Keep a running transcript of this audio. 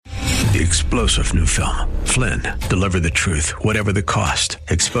the explosive new film, Flynn, Deliver the Truth, Whatever the Cost,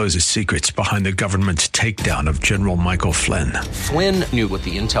 exposes secrets behind the government's takedown of General Michael Flynn. Flynn knew what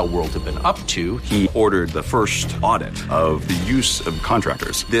the intel world had been up to. He ordered the first audit of the use of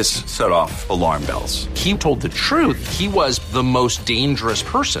contractors. This set off alarm bells. He told the truth. He was the most dangerous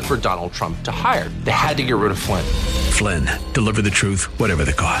person for Donald Trump to hire. They had to get rid of Flynn. Flynn, Deliver the Truth, Whatever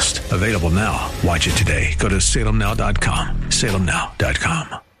the Cost. Available now. Watch it today. Go to salemnow.com.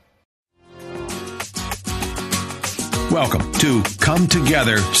 salemnow.com. Welcome to Come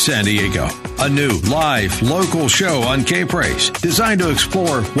Together San Diego, a new live local show on K-Praise designed to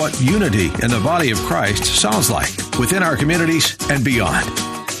explore what unity in the body of Christ sounds like within our communities and beyond.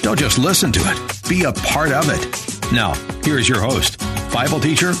 Don't just listen to it, be a part of it. Now, here is your host, Bible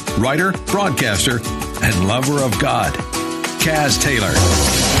teacher, writer, broadcaster, and lover of God, Kaz Taylor.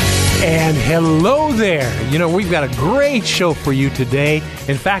 And hello there. You know, we've got a great show for you today.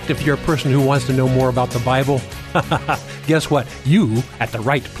 In fact, if you're a person who wants to know more about the Bible, guess what? You at the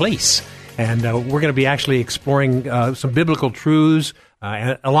right place. And we're going to be actually exploring some biblical truths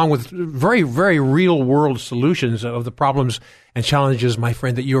along with very, very real-world solutions of the problems and challenges, my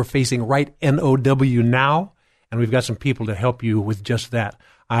friend, that you're facing right N-O-W now. And we've got some people to help you with just that.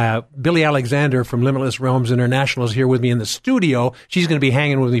 Billy Alexander from Limitless Realms International is here with me in the studio. She's going to be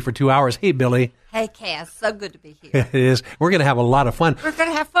hanging with me for 2 hours. Hey, Billy. Hey, Cass. So good to be here. It is. We're going to have a lot of fun. We're going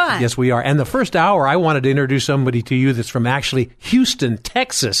to have fun. Yes, we are. And the first hour, I wanted to introduce somebody to you that's from actually Houston,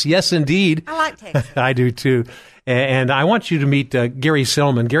 Texas. Yes, indeed. I like Texas. I do, too. And I want you to meet Gary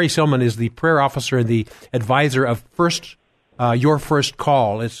Selman. Gary Selman is the prayer officer and the advisor of Your First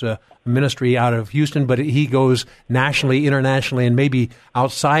Call. It's a ministry out of Houston, but he goes nationally, internationally, and maybe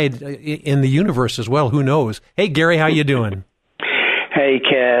outside in the universe as well. Who knows? Hey, Gary, how you doing? Hey,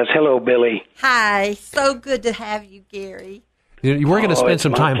 Kaz. Hello, Billy. Hi. So good to have you, Gary. We're going to spend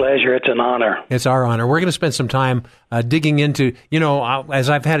some time. It's my pleasure. It's an honor. It's our honor. We're going to spend some time digging into, as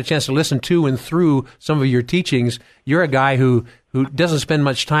I've had a chance to listen to and through some of your teachings, you're a guy who doesn't spend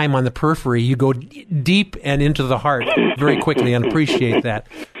much time on the periphery. You go deep and into the heart very quickly, and appreciate that.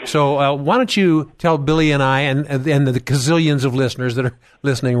 So why don't you tell Billy and I and the gazillions of listeners that are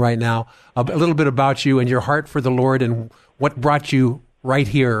listening right now a little bit about you and your heart for the Lord and what brought you right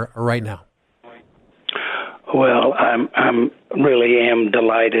here, right now. Well, I'm really am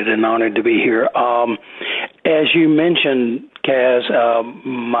delighted and honored to be here. As you mentioned, Kaz,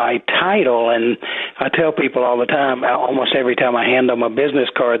 my title, and I tell people all the time, almost every time I hand them a business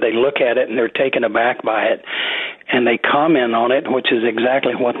card, they look at it and they're taken aback by it, and they comment on it, which is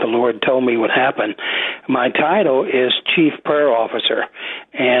exactly what the Lord told me would happen. My title is Chief Prayer Officer,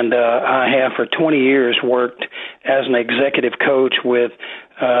 and I have for 20 years worked as an executive coach with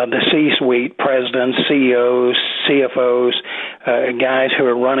the C-suite, presidents, CEOs, CFOs, guys who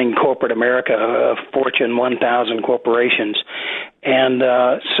are running corporate America, Fortune 1000 corporations. And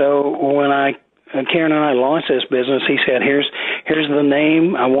so when Karen and I launched this business, he said, here's the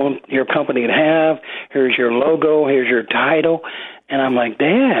name I want your company to have. Here's your logo. Here's your title. And I'm like,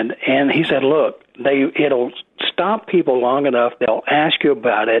 Dad. And he said, look, it'll stop people long enough. They'll ask you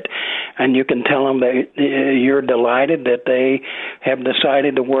about it, and you can tell them that you're delighted that they have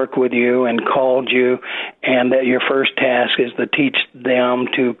decided to work with you and called you, and that your first task is to teach them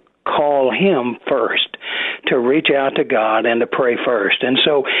to call Him first, to reach out to God and to pray first. And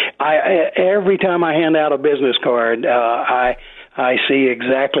so every time I hand out a business card, I see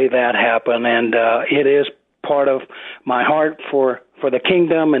exactly that happen, and it is part of my heart for the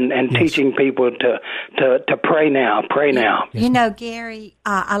kingdom and yes, teaching people to pray now. You know, Gary,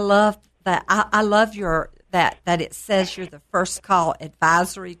 I love that. I love that it says you're the First Call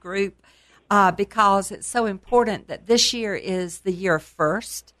Advisory Group because it's so important that this year is the year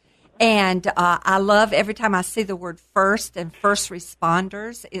first. And I love every time I see the word first and first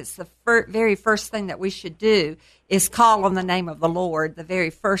responders. It's the very first thing that we should do is call on the name of the Lord, the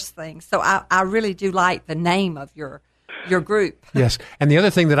very first thing. So I really do like the name of your group. Yes. And the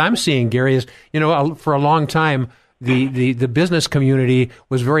other thing that I'm seeing, Gary, is, for a long time, the business community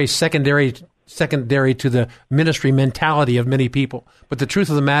was very secondary to the ministry mentality of many people. But the truth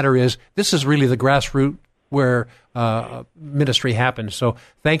of the matter is, this is really the grassroots where ministry happens. So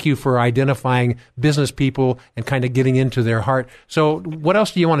thank you for identifying business people and kind of getting into their heart. So what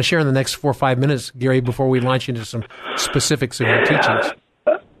else do you want to share in the next 4 or 5 minutes, Gary, before we launch into some specifics of your teachings?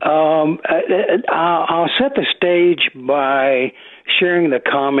 I'll set the stage by sharing the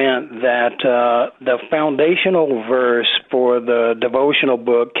comment that the foundational verse for the devotional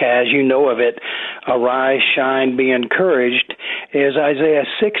book, Kaz, you know of it, Arise, Shine, Be Encouraged, is Isaiah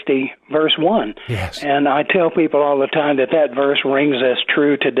 60, verse 1. Yes. And I tell people all the time that verse rings as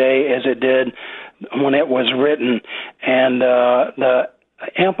true today as it did when it was written. And the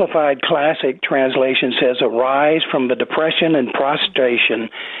Amplified Classic Translation says, "Arise from the depression and prostration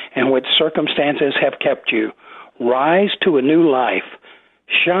in which circumstances have kept you. Rise to a new life.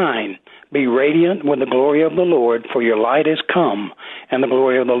 Shine. Be radiant with the glory of the Lord, for your light is come, and the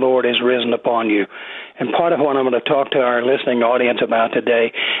glory of the Lord is risen upon you." And part of what I'm going to talk to our listening audience about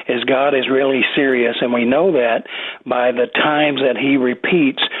today is God is really serious, and we know that by the times that He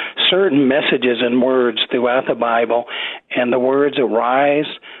repeats certain messages and words throughout the Bible, and the words arise,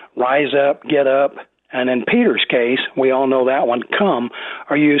 rise up, get up, and in Peter's case, we all know that one, come,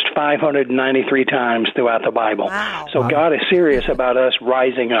 are used 593 times throughout the Bible. Wow. So God is serious about us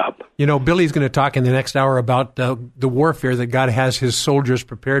rising up. You know, Billy's going to talk in the next hour about the warfare that God has His soldiers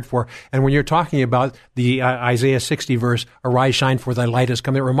prepared for. And when you're talking about the Isaiah 60 verse, "Arise, shine, for thy light has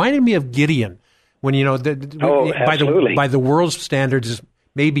come," it reminded me of Gideon. When, you know, by the world's standards,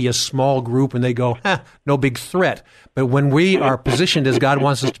 maybe a small group, and they go, no big threat. But when we are positioned as God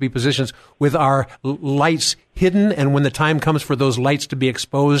wants us to be positioned, with our lights hidden, and when the time comes for those lights to be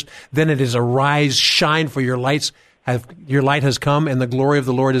exposed, then it is arise, shine, for your light has come, and the glory of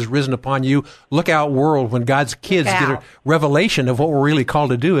the Lord is risen upon you. Look out, world, when God's kids get a revelation of what we're really called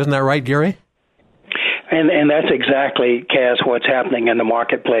to do. Isn't that right, Gary? And that's exactly, Kaz, what's happening in the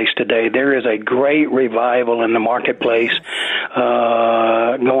marketplace today. There is a great revival in the marketplace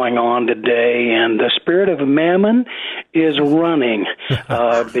going on today, and the spirit of Mammon is running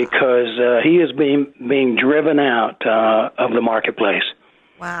because he is being driven out of the marketplace.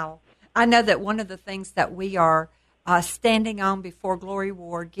 Wow. I know that one of the things that we are standing on before Glory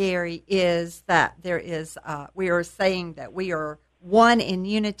War, Gary, is that we are saying that we are one in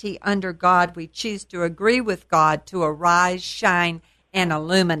unity under God. We choose to agree with God to arise, shine, and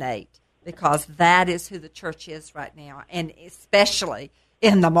illuminate, because that is who the church is right now, and especially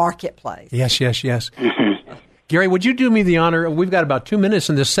in the marketplace. Yes. Mm-hmm. Gary, would you do me the honor? We've got about 2 minutes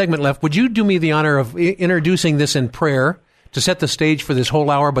in this segment left. Would you do me the honor of introducing this in prayer to set the stage for this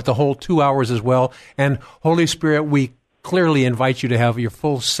whole hour, but the whole 2 hours as well? And Holy Spirit, we clearly invite you to have your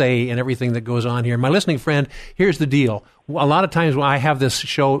full say in everything that goes on here. My listening friend, here's the deal. A lot of times when I have this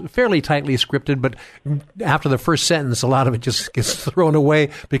show fairly tightly scripted, but after the first sentence, a lot of it just gets thrown away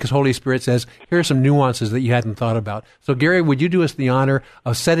because Holy Spirit says, here are some nuances that you hadn't thought about. So, Gary, would you do us the honor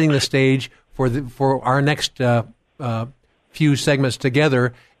of setting the stage for our next few segments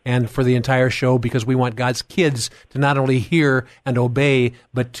together and for the entire show, because we want God's kids to not only hear and obey,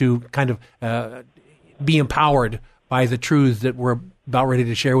 but to kind of be empowered by the truths that we're about ready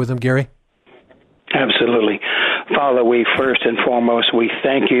to share with them, Gary? Absolutely. Father, we first and foremost, we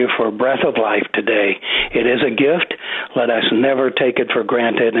thank you for breath of life today. It is a gift. Let us never take it for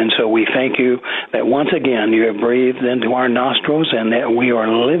granted. And so we thank you that once again you have breathed into our nostrils and that we are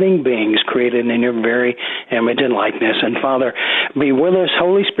living beings created in your very image and likeness. And Father, be with us,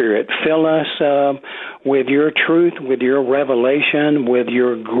 Holy Spirit. Fill us with your truth, with your revelation, with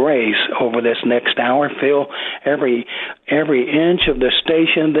your grace over this next hour. Fill every inch of the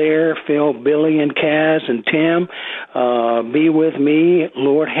station there. Fill Billy and Kaz and Tim. Be with me.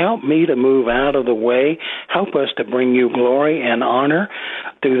 Lord, help me to move out of the way. Help us to bring you glory and honor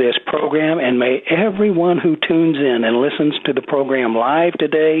through this program. And may everyone who tunes in and listens to the program live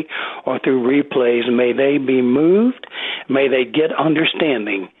today or through replays, may they be moved. May they get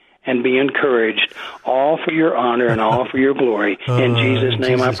understanding and be encouraged, all for your honor and all for your glory. In Jesus'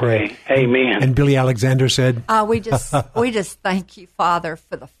 name I pray. Amen. And Billy Alexander said, we just thank you, Father,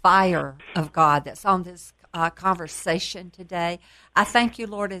 for the fire of God that's on this conversation today. I thank you,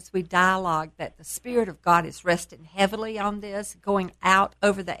 Lord, as we dialogue, that the Spirit of God is resting heavily on this, going out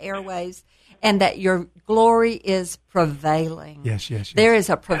over the airways, and that your glory is prevailing. Yes. There is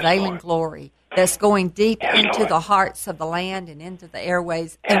a prevailing glory that's going deep into the hearts of the land and into the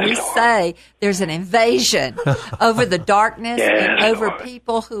airways. And we say there's an invasion over the darkness and over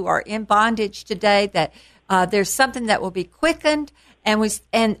people who are in bondage today, that there's something that will be quickened, and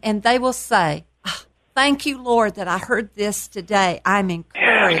they will say, thank you, Lord, that I heard this today. I'm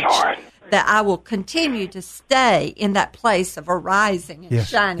encouraged that I will continue to stay in that place of arising and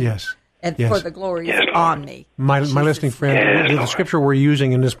shining. And for the glory is on me. My listening friend, the scripture we're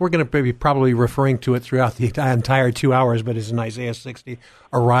using in this, we're going to be probably referring to it throughout the entire 2 hours, but it's in Isaiah 60.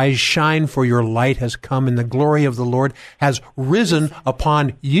 Arise, shine, for your light has come, and the glory of the Lord has risen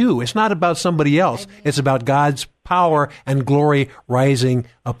upon you. It's not about somebody else. Amen. It's about God's power and glory rising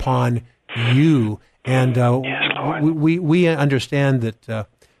upon you. And we understand that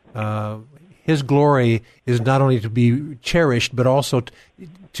His glory is not only to be cherished, but also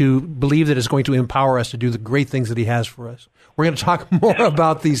to believe that it's going to empower us to do the great things that He has for us. We're going to talk more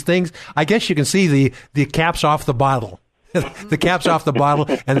about these things. I guess you can see the cap's off the bottle. The cap's off the bottle,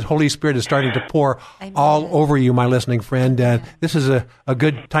 and the Holy Spirit is starting to pour all over you, my listening friend. This is a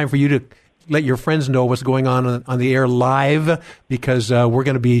good time for you to let your friends know what's going on the air live, because we're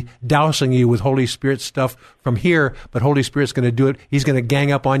going to be dousing you with Holy Spirit stuff from here, but Holy Spirit's going to do it. He's going to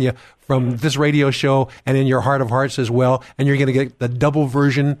gang up on you from this radio show and in your heart of hearts as well, and you're going to get the double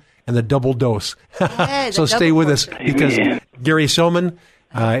version and the double dose. So stay with us, because Gary Silman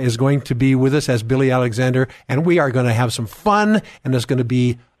is going to be with us as Billy Alexander, and we are going to have some fun, and there's going to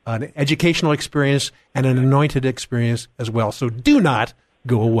be an educational experience and an anointed experience as well. So do not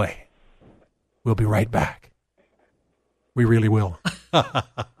go away. We'll be right back. We really will.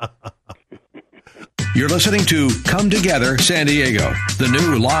 You're listening to Come Together San Diego, the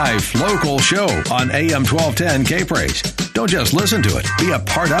new live local show on AM 1210 K-Praise. Don't just listen to it, be a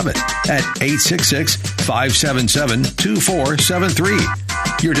part of it at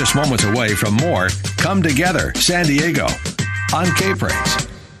 866-577-2473. You're just moments away from more Come Together San Diego on K-Praise.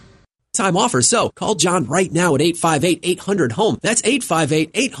 Time offer, so call John right now at 858-800-HOME. That's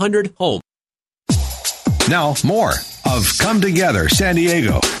 858-800-HOME. Now, more of Come Together San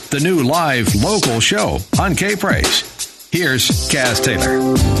Diego, the new live local show on K-Praise. Here's Kaz Taylor.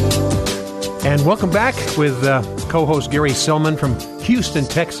 And welcome back with co-host Gary Silman from Houston,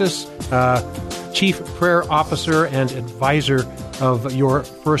 Texas, Chief Prayer Officer and Advisor of your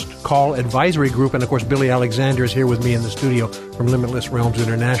First Call Advisory Group. And, of course, Billy Alexander is here with me in the studio from Limitless Realms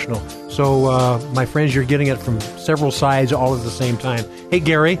International. So, my friends, you're getting it from several sides all at the same time. Hey,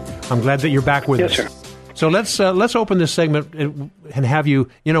 Gary, I'm glad that you're back with us. Yes, sir. So let's open this segment and have you,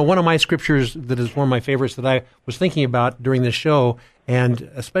 one of my scriptures that is one of my favorites that I was thinking about during this show, and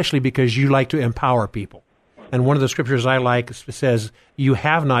especially because you like to empower people. And one of the scriptures I like says, "You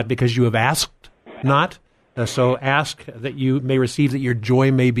have not because you have asked not." So ask that you may receive, that your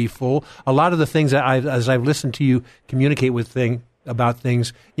joy may be full. A lot of the things that as I've listened to you communicate about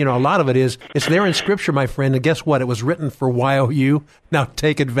things, a lot of it's there in Scripture, my friend, and guess what? It was written for YOU. Now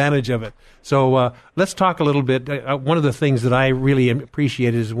take advantage of it. So let's talk a little bit. One of the things that I really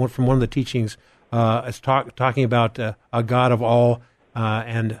appreciated is from one of the teachings, is talking about a God of all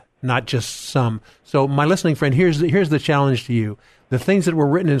and not just some. So my listening friend, here's the challenge to you. The things that were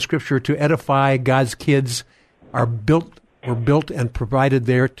written in Scripture to edify God's kids were built and provided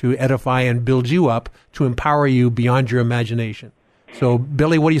there to edify and build you up, to empower you beyond your imagination. So,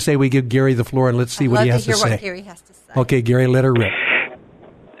 Billy, what do you say we give Gary the floor and let's see what he has to say? What Gary has to say. Okay, Gary, let her rip.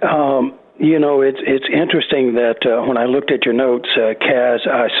 It's interesting that when I looked at your notes, Kaz,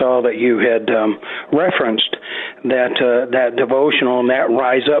 I saw that you had referenced that devotional and that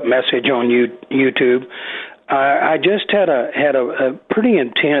Rise Up message on YouTube. I just had a pretty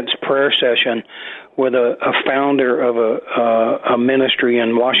intense prayer session with a founder of a ministry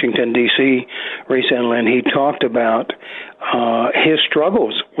in Washington, D.C. recently, and he talked about his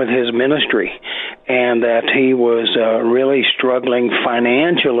struggles with his ministry, and that he was really struggling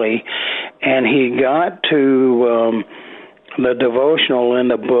financially, and he got to the devotional in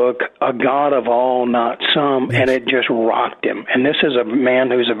the book, A God of All, Not Some, and it just rocked him. And this is a man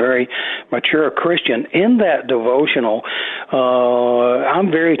who's a very mature Christian. In that devotional,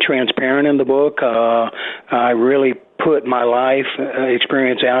 I'm very transparent in the book. I really put my life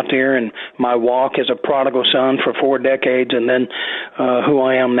experience out there and my walk as a prodigal son for 4 decades, and then who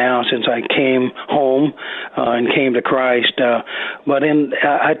I am now since I came home and came to Christ. But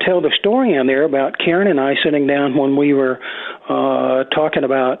I tell the story in there about Karen and I sitting down when we were talking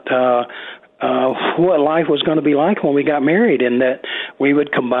about what life was going to be like when we got married, and that we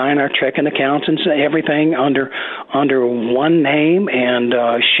would combine our checking accounts and everything under one name and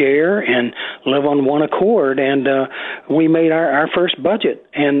share and live on one accord. And we made our first budget,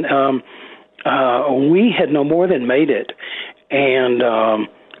 and we had no more than made it. And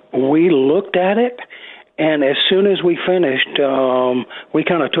we looked at it, and as soon as we finished, we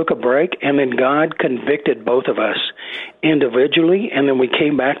kind of took a break, and then God convicted both of us individually, and then we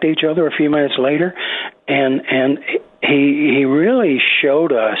came back to each other a few minutes later, and he really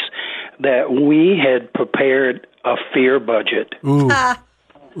showed us that we had prepared a fear budget.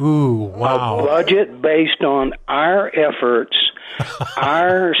 Ooh, wow. A budget based on our efforts,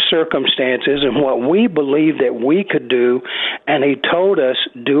 our circumstances, and what we believed that we could do, and he told us,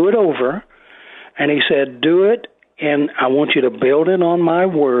 do it over. And he said, do it and I want you to build it on my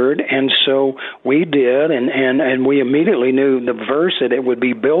word. And so we did, and we immediately knew the verse that it would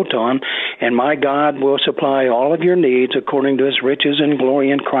be built on, and my God will supply all of your needs according to his riches and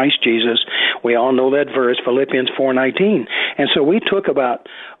glory in Christ Jesus. We all know that verse, Philippians 4:19. And so we took about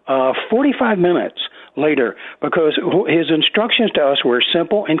 45 minutes later, because his instructions to us were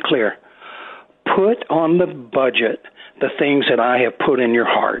simple and clear. Put on the budget the things that I have put in your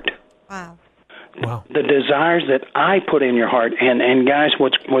heart. Wow. The desires that I put in your heart. And guys,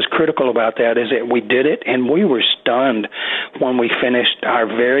 what's critical about that is that we did it, and we were stunned when we finished our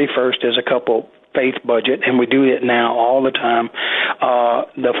very first as a couple faith budget, and we do it now all the time.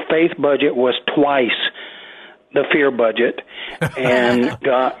 The faith budget was twice the fear budget, and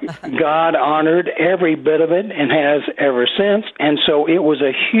God honored every bit of it and has ever since. And so it was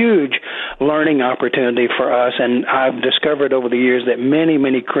a huge learning opportunity for us, and I've discovered over the years that many,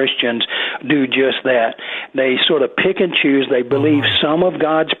 many Christians do just that. They sort of pick and choose. They believe some of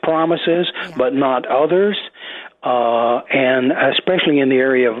God's promises, but not others. And especially in the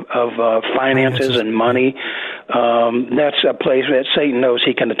area of finances and money, that's a place that Satan knows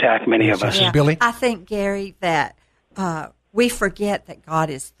he can attack many of us. Yeah. Billy? I think, Gary, that we forget that God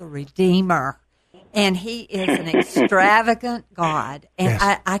is the Redeemer, and he is an extravagant God. And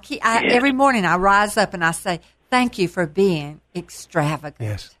every morning I rise up and I say, thank you for being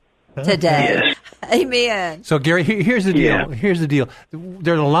extravagant. Today. Yes. Amen. So, Gary, here's the deal. Yeah. Here's the deal.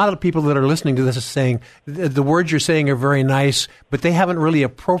 There's a lot of people that are listening to this saying, the words you're saying are very nice, but they haven't really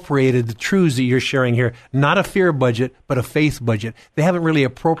appropriated the truths that you're sharing here. Not a fear budget, but a faith budget. They haven't really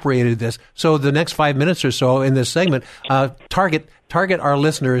appropriated this. So the next 5 minutes or so in this segment, target our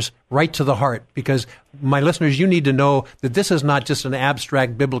listeners right to the heart, because my listeners, you need to know that this is not just an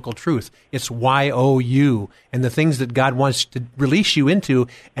abstract biblical truth. It's YOU, and the things that God wants to release you into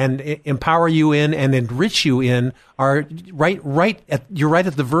and empower you in and enrich you in are you're right at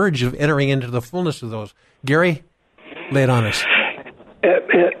the verge of entering into the fullness of those. Gary, lay it on us.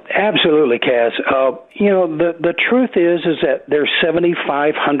 Absolutely, Kaz. The truth is that there's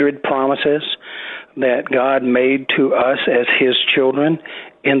 7,500 promises that God made to us as his children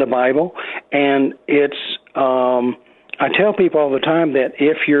in the Bible. And it's I tell people all the time that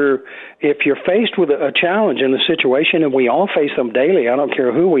if you're faced with a challenge in a situation, and we all face them daily, I don't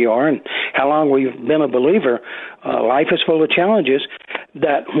care who we are and how long we've been a believer, life is full of challenges,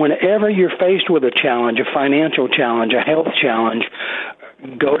 that whenever you're faced with a challenge, a financial challenge, a health challenge,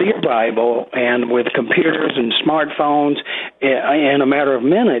 go to your Bible, and with computers and smartphones, in a matter of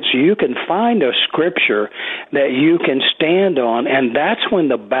minutes, you can find a scripture that you can stand on, and that's when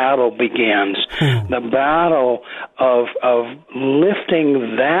the battle begins. The battle of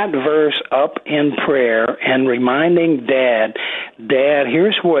lifting that verse up in prayer and reminding Dad,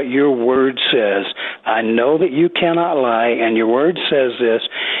 here's what your word says. I know that you cannot lie, and your word says this,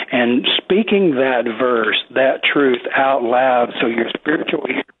 and speaking that verse, that truth out loud so your spiritual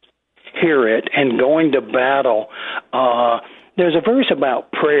ears hear it, and going to battle. There's a verse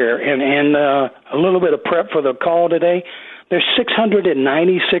about prayer, and a little bit of prep for the call today. There's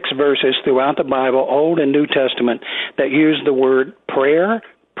 696 verses throughout the Bible, Old and New Testament, that use the word prayer,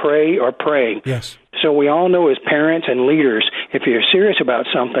 pray, or pray. Yes. So we all know as parents and leaders, if you're serious about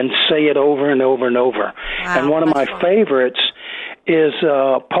something, say it over and over and over. Wow, and one of my favorites is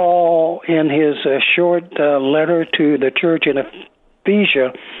Paul in his short letter to the church in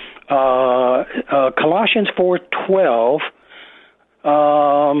Ephesus, Colossians 4:12.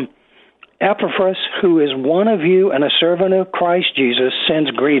 Epaphras, who is one of you and a servant of Christ Jesus,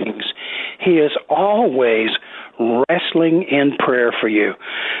 sends greetings. He is always wrestling in prayer for you.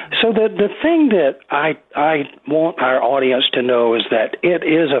 So the thing that I want our audience to know is that it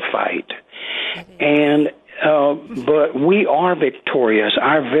is a fight. And but we are victorious.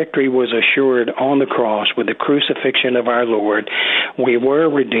 Our victory was assured on the cross with the crucifixion of our Lord. We were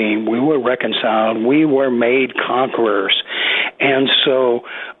redeemed. We were reconciled. We were made conquerors. And so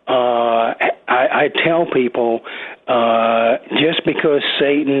I tell people, just because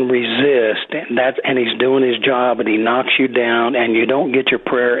Satan resists and he's doing his job and he knocks you down and you don't get your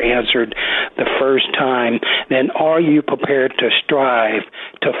prayer answered the first time, then are you prepared to strive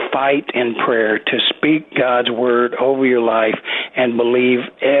to fight in prayer, to speak God's word over your life and believe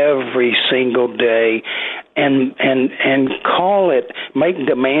every single day and call it, make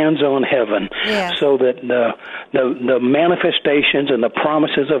demands on heaven, so that the manifestations and the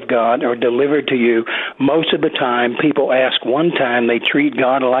promises of God are delivered to you. Most of the time, people ask one time, they treat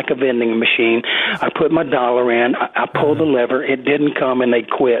God like a vending machine. I put my dollar in, I pull the lever, it didn't come, and they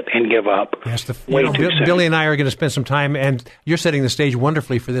quit and give up. Yes, Billy and I are going to spend some time, and you're setting the stage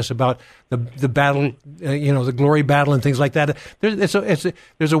wonderfully for this, about the battle, the glory battle and things like that.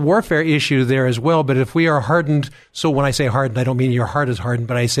 There's a warfare issue there as well, but if we are hardened, so when I say hardened, I don't mean your heart is hardened,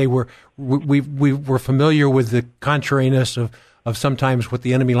 but I say we're familiar with the contrariness of sometimes what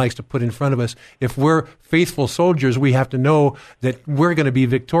the enemy likes to put in front of us. If we're faithful soldiers, we have to know that we're going to be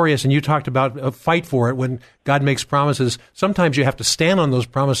victorious. And you talked about a fight for it. When God makes promises, sometimes you have to stand on those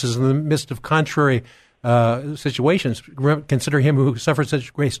promises in the midst of contrary situations. Consider him who suffered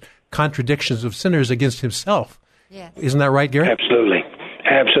such great contradictions of sinners against himself. Yes. Isn't that right, Gary? Absolutely,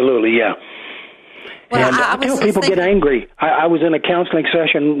 yeah. Well, and I tell people get angry. I was in a counseling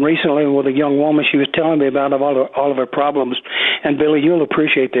session recently with a young woman. She was telling me about all of her problems. And, Billy, you'll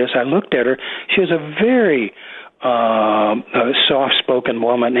appreciate this. I looked at her. She was a very soft-spoken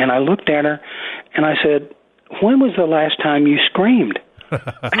woman. And I looked at her, and I said, when was the last time you screamed?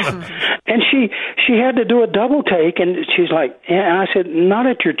 And she had to do a double take, and she's like, and I said, not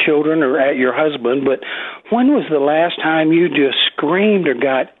at your children or at your husband, but when was the last time you just screamed or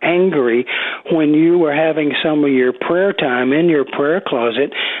got angry when you were having some of your prayer time in your prayer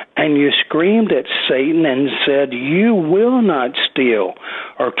closet, and you screamed at Satan and said, you will not steal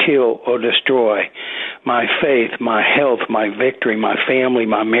or kill or destroy my faith, my health, my victory, my family,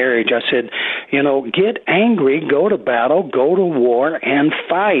 my marriage. I said, get angry, go to battle, go to war, and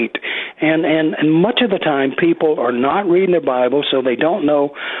fight. And much of the time, people are not reading their Bible, so they don't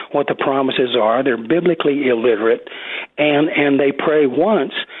know what the promises are. They're biblically illiterate, and they pray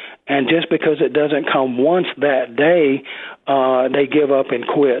once, and just because it doesn't come once that day, they give up and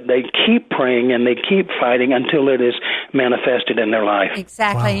quit. They keep praying and they keep fighting until it is manifested in their life.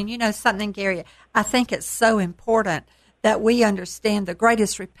 Exactly. Wow. And you know something, Gary, I think it's so important that we understand the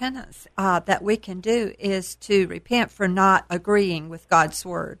greatest repentance that we can do is to repent for not agreeing with God's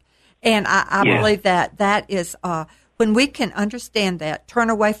word. And I believe that is when we can understand that, turn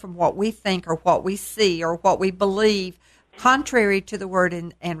away from what we think or what we see or what we believe contrary to the word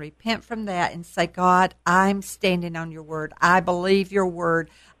and repent from that and say, God, I'm standing on your word. I believe your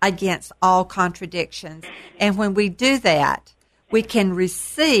word against all contradictions. And when we do that, we can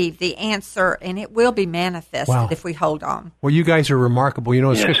receive the answer, and it will be manifested if we hold on. Well, you guys are remarkable.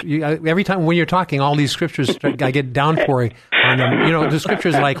 Every time when you're talking, all these scriptures, I get downpouring on them. The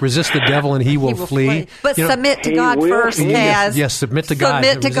scriptures like resist the devil and he will flee. But submit to God first, Kaz. Yes, submit to God.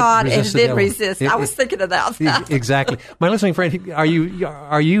 Submit to God and then resist. I was thinking of that. Exactly. My listening friend, are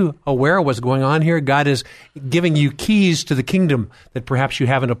you aware of what's going on here? God is giving you keys to the kingdom that perhaps you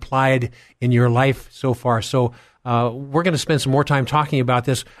haven't applied in your life so far. So we're going to spend some more time talking about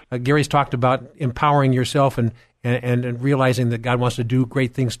this. Gary's talked about empowering yourself and realizing that God wants to do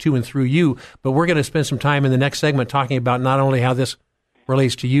great things to and through you. But we're going to spend some time in the next segment talking about not only how this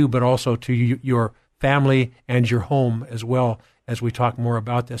relates to you, but also to your family and your home as well, as we talk more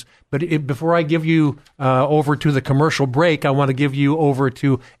about this. But before I give you over to the commercial break, I want to give you over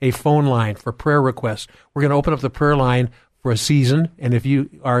to a phone line for prayer requests. We're going to open up the prayer line for a season, and if you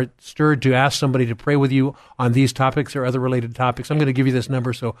are stirred to ask somebody to pray with you on these topics or other related topics, I'm going to give you this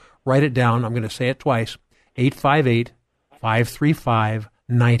number, so write it down. I'm going to say it twice,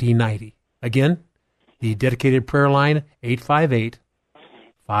 858-535-9090. Again, the dedicated prayer line,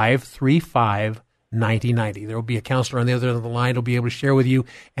 858-535-9090. There will be a counselor on the other end of the line who will be able to share with you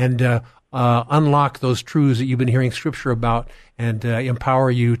and unlock those truths that you've been hearing Scripture about and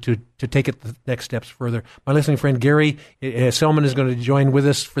empower you to take it the next steps further. My listening friend Gary Selman is going to join with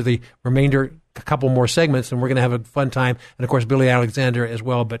us for the remainder, a couple more segments, and we're going to have a fun time, and of course Billy Alexander as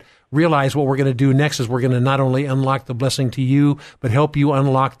well. But realize what we're going to do next is we're going to not only unlock the blessing to you, but help you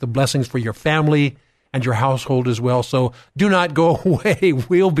unlock the blessings for your family and your household as well. So do not go away.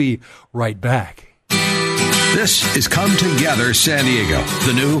 We'll be right back. This is Come Together San Diego,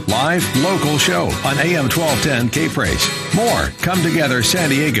 the new live local show on AM 1210 K-Praise. More Come Together San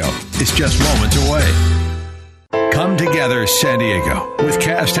Diego is just moments away. Come Together San Diego with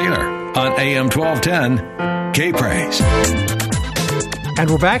Kaz Taylor on AM 1210 K-Praise. And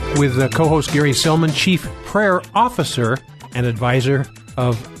we're back with co-host Gary Selman, Chief Prayer Officer and Advisor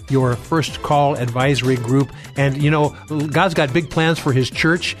of your First Call Advisory Group. And, God's got big plans for His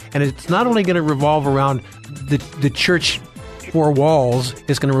church, and it's not only going to revolve around the church four walls.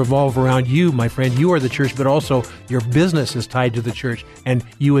 It's going to revolve around you, my friend. You are the church, but also your business is tied to the church, and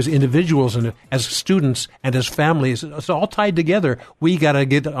you as individuals and as students and as families. It's all tied together. We got to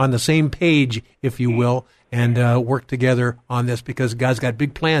get on the same page, if you will, and work together on this, because God's got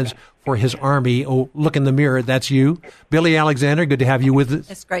big plans for His army. Oh, look in the mirror. That's you. Billy Alexander, good to have you with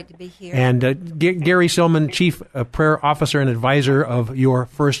us. It's great to be here. And Gary Silman, Chief Prayer Officer and Advisor of your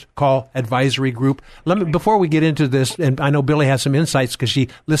First Call Advisory Group. Before we get into this, and I know Billy has some insights because she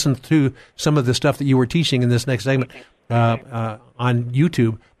listened to some of the stuff that you were teaching in this next segment on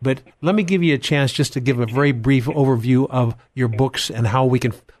YouTube, but let me give you a chance just to give a very brief overview of your books and how we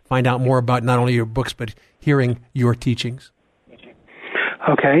can find out more about not only your books, but hearing your teachings.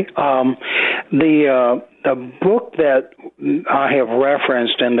 Okay. The book that I have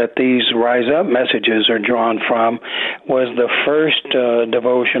referenced and that these Rise Up messages are drawn from was the first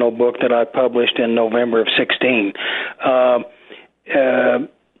devotional book that I published in November of 16.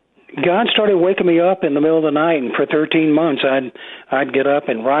 God started waking me up in the middle of the night, and for 13 months I'd get up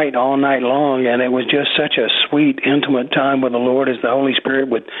and write all night long, and it was just such a sweet, intimate time with the Lord as the Holy Spirit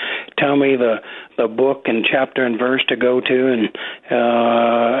would tell me the book and chapter and verse to go to,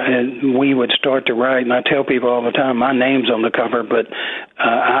 and we would start to write. And I tell people all the time, my name's on the cover, but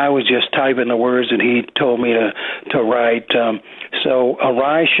I was just typing the words that He told me to write. So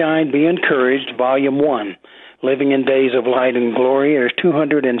Arise, Shine, Be Encouraged, Volume 1. Living in Days of Light and Glory. There's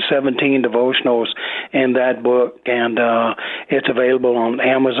 217 devotionals in that book, and it's available on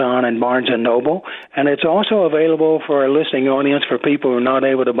Amazon and Barnes & Noble. And it's also available for our listening audience, for people who are not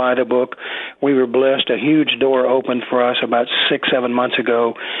able to buy the book. We were blessed. A huge door opened for us about 6-7 months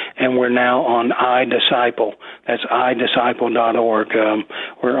ago, and we're now on iDisciple. That's idisciple.org.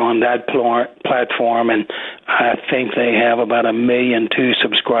 We're on that platform, and I think they have about 1.2 million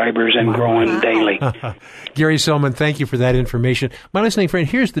subscribers and growing daily. Gary Silman, thank you for that information. My listening friend,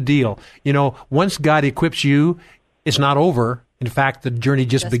 here's the deal. You know, once God equips you, it's not over. In fact, the journey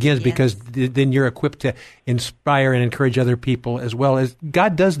just begins, because then you're equipped to inspire and encourage other people as well. As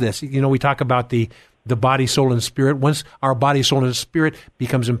God does this. You know, we talk about the body, soul, and spirit. Once our body, soul, and spirit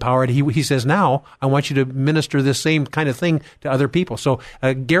becomes empowered, he says, now I want you to minister this same kind of thing to other people. So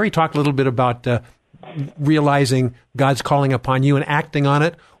Gary talked a little bit about realizing God's calling upon you and acting on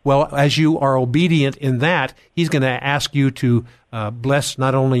it. Well, as you are obedient in that, He's going to ask you to bless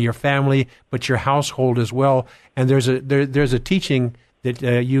not only your family but your household as well. And there's a teaching that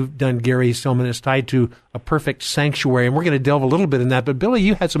you've done, Gary Silman, is tied to a perfect sanctuary, and we're going to delve a little bit in that. But Billy,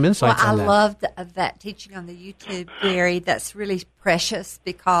 you had some insights on that. I loved that teaching on the YouTube, Gary. That's really precious,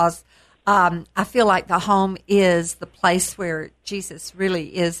 because I feel like the home is the place where Jesus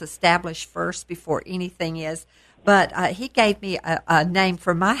really is established first before anything is. But he gave me a name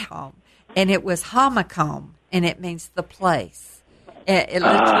for my home, and it was Hamakom, and it means the place. It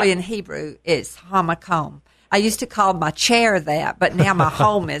literally in Hebrew is Hamakom. I used to call my chair that, but now my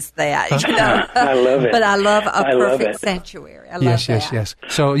home is that. You know? I love it. But I love a perfect sanctuary. I love that. Yes.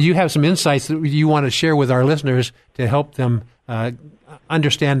 So you have some insights that you want to share with our listeners to help them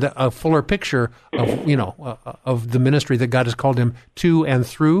understand a fuller picture of of the ministry that God has called him to and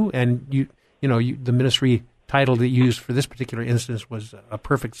through, and the ministry title that you used for this particular instance was A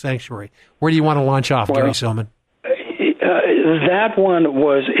Perfect Sanctuary. Where do you want to launch off, Gary Silman? That one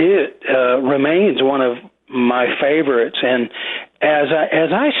remains one of my favorites, and as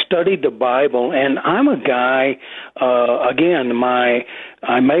I studied the Bible, and I'm a guy, I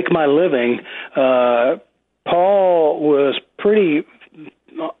make my living. Paul was pretty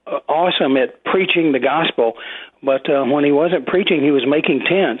awesome at preaching the gospel, but when he wasn't preaching, he was making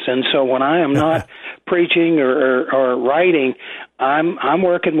tents. And so when I am not preaching or writing, I'm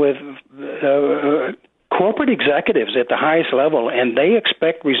working with corporate executives at the highest level, and they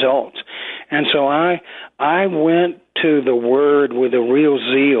expect results. And so I went to the Word with a real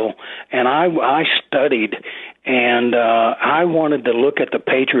zeal, and I studied, and I wanted to look at the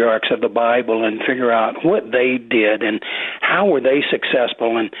patriarchs of the Bible and figure out what they did and how were they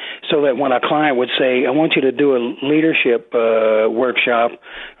successful, and so that when a client would say, I want you to do a leadership workshop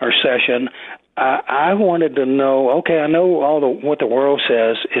or session, I wanted to know, okay, I know what the world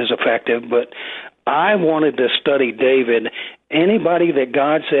says is effective, but I wanted to study David. Anybody that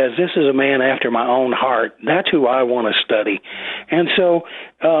God says, this is a man after my own heart, that's who I want to study. And so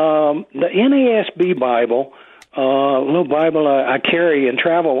the NASB Bible, little Bible I carry and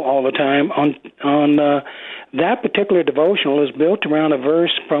travel all the time, on that particular devotional is built around a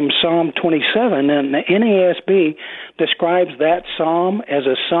verse from Psalm 27, and the NASB describes that psalm as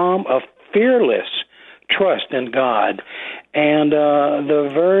a psalm of fearless trust in God. And the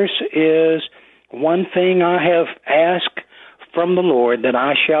verse is, one thing I have asked from the Lord that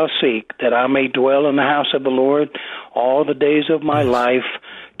I shall seek, that I may dwell in the house of the Lord all the days of my life,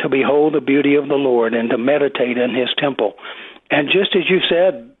 to behold the beauty of the Lord and to meditate in his temple. And just as you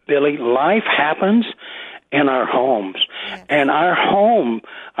said, Billy, life happens in our homes. Yes. And our home,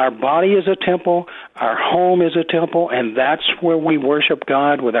 our body is a temple, our home is a temple, and that's where we worship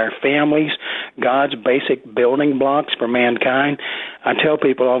God with our families, God's basic building blocks for mankind. I tell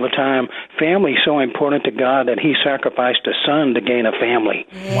people all the time, family is so important to God that he sacrificed a son to gain a family.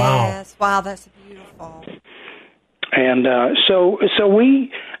 Yes, wow, that's beautiful. And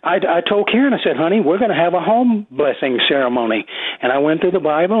I told Karen, I said, honey, we're going to have a home blessing ceremony. And I went through the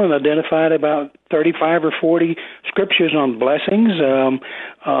Bible and identified about 35 or 40 scriptures on blessings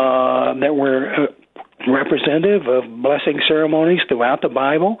that were representative of blessing ceremonies throughout the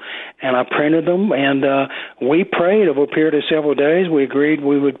Bible, and I printed them, and we prayed over a period of several days. We agreed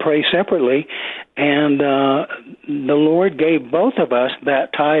we would pray separately, and the Lord gave both of us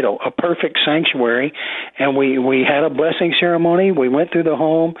that title, A Perfect Sanctuary, and we had a blessing ceremony. We went through the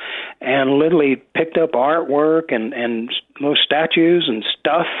home and literally picked up artwork and those statues and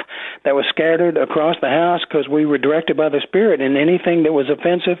stuff that was scattered across the house because we were directed by the Spirit, and anything that was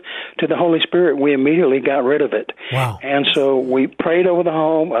offensive to the Holy Spirit, we immediately got rid of it. Wow. And so we prayed over the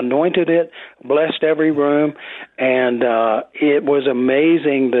home, anointed it, blessed every room, and it was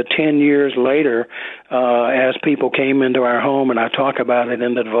amazing the 10 years later as people came into our home, and I talk about it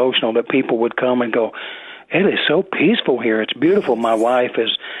in the devotional, that people would come and go, it is so peaceful here. It's beautiful. My wife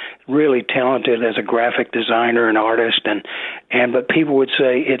is really talented as a graphic designer and artist, but people would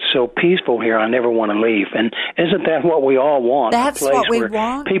say, it's so peaceful here, I never want to leave. And isn't that what we all want? That's what we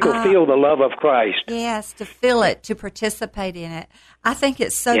want. People feel the love of Christ. Yes, to feel it, to participate in it. I think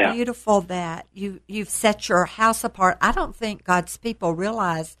it's so beautiful that you've set your house apart. I don't think God's people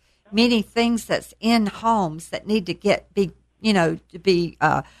realize many things that's in homes that need to get rid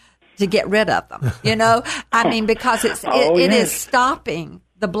of them. I mean, because it is stopping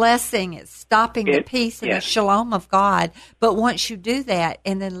the blessing, it's stopping the peace and the shalom of God. But once you do that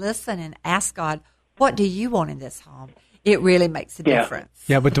and then listen and ask God, what do you want in this home? It really makes a difference.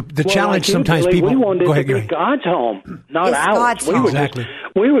 Yeah, but the challenge sometimes people... We wanted go it ahead, to be Gary. God's home, not ours. God's home. Exactly.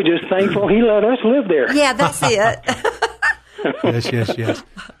 We were just thankful he let us live there. Yeah, that's it. Yes.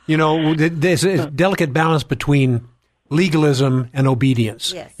 There's a delicate balance between legalism and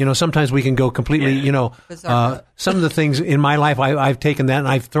obedience. Yes. Sometimes we can go completely, some of the things in my life, I've taken that and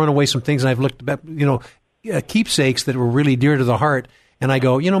I've thrown away some things, and I've looked at, keepsakes that were really dear to the heart. And I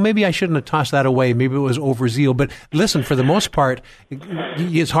go, maybe I shouldn't have tossed that away. Maybe it was overzeal. But listen, for the most part,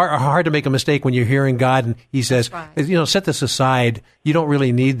 it's hard to make a mistake when you're hearing God and he says, set this aside. You don't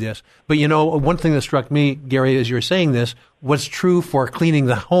really need this. But, one thing that struck me, Gary, as you're saying this, what's true for cleaning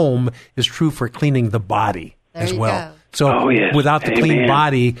the home is true for cleaning the body as well. Go. So without the clean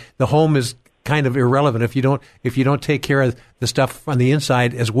body, the home is kind of irrelevant. If you don't take care of the stuff on the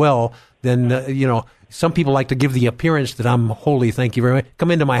inside as well, then, some people like to give the appearance that I'm holy. Thank you very much.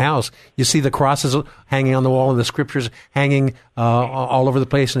 Come into my house. You see the crosses hanging on the wall and the scriptures hanging all over the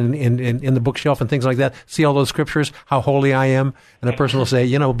place and in the bookshelf and things like that. See all those scriptures, how holy I am. And a person will say,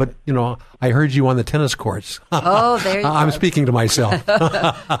 I heard you on the tennis courts. Oh, there you go. I'm speaking to myself.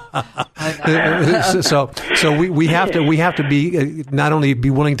 So we have to be not only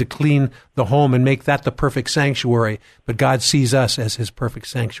be willing to clean the home and make that the perfect sanctuary, but God sees us as his perfect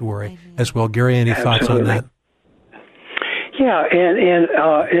sanctuary as well. Gary, any thoughts on that? Yeah, and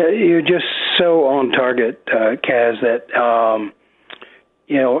you're just so on target, Kaz, that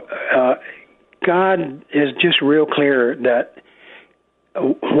God is just real clear that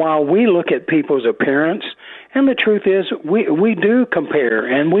while we look at people's appearance, and the truth is we do compare,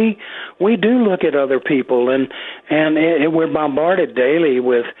 and we do look at other people, and we're bombarded daily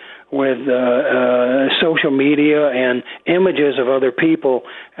with social media and images of other people,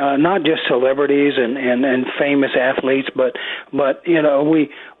 not just celebrities and famous athletes, but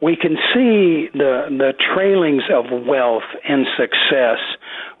we can see the trailings of wealth and success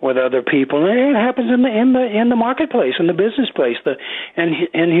with other people, and it happens in the marketplace, in the business place.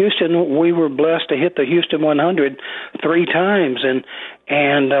 In Houston, we were blessed to hit the Houston 100 3 times,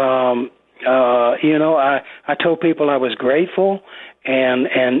 and I told people I was grateful.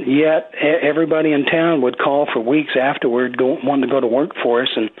 And yet everybody in town would call for weeks afterward, wanting to go to work for us,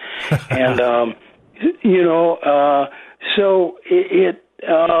 so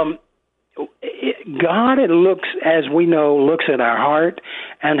God, it looks, as we know, looks at our heart,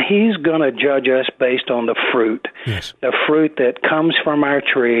 and he's going to judge us based on the fruit, the fruit that comes from our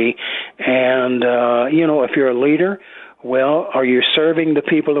tree. And if you're a leader, Well, are you serving the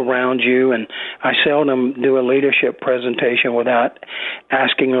people around you? And I seldom do a leadership presentation without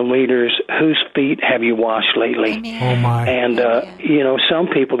asking the leaders, whose feet have you washed lately? Amen. Oh, my. And, some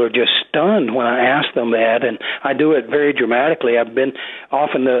people are just stunned when I ask them that, and I do it very dramatically. I've been,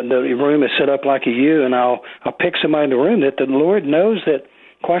 often the room is set up like a U, and I'll pick somebody in the room that the Lord knows that,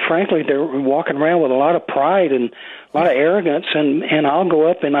 quite frankly, they're walking around with a lot of pride and a lot of arrogance, and I'll go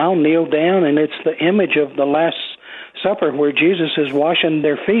up and I'll kneel down, and it's the image of the Last Supper where Jesus is washing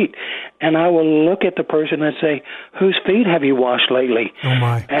their feet, and I will look at the person and say, whose feet have you washed lately? Oh,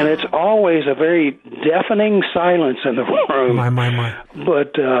 my. And it's always a very deafening silence in the room. My.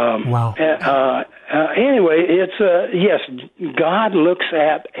 But wow. Anyway, it's yes, God looks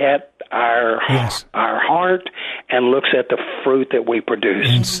at our heart and looks at the fruit that we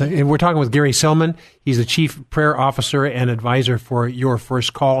produce. And we're talking with Gary Selman. He's the Chief Prayer Officer and Advisor for Your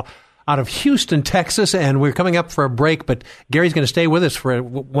First Call out of Houston, Texas, and we're coming up for a break, but Gary's going to stay with us for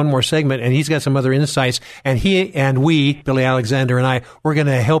one more segment, and he's got some other insights, and he and we, Billy Alexander and I, we're going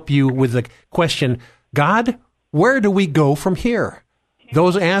to help you with the question, God, where do we go from here?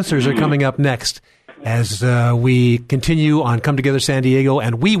 Those answers are coming up next as we continue on Come Together San Diego,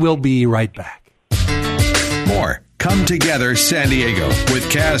 and we will be right back. More Come Together San Diego with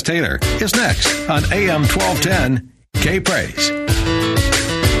Kaz Taylor is next on AM 1210 K-Praise.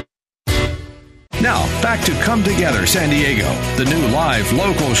 Now, back to Come Together San Diego, the new live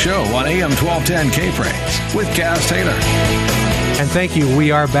local show on AM 1210 K-Praise with Kaz Taylor. And thank you.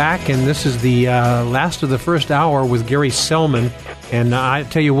 We are back, and this is the last of the first hour with Gary Selman. And I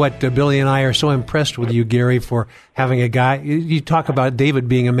tell you what, Billy and I are so impressed with you, Gary, for having a guy. You talk about David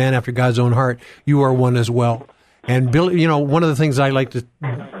being a man after God's own heart. You are one as well. And Billy, one of the things I like to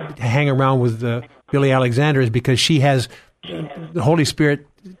hang around with Billy Alexander is because she has, the Holy Spirit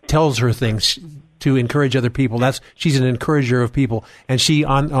tells her things to encourage other people. She's an encourager of people. And she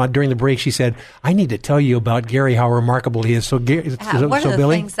during the break she said, "I need to tell you about Gary, how remarkable he is." So, one of the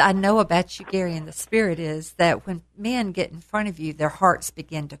Billy? things I know about you, Gary, in the Spirit is that when men get in front of you, their hearts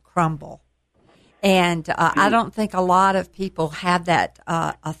begin to crumble. And I don't think a lot of people have that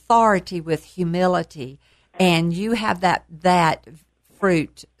authority with humility. And you have that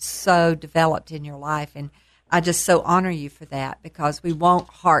fruit so developed in your life. And I just so honor you for that, because we want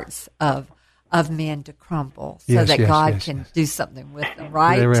hearts of men to crumble so that God can do something with them,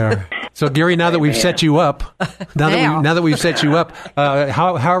 right? There we are. So, Gary, now that we've set you up, now that we've set you up,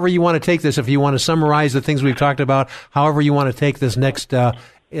 however you want to take this, if you want to summarize the things we've talked about, however you want to take this next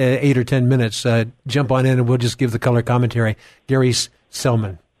 8 or 10 minutes, jump on in and we'll just give the color commentary. Gary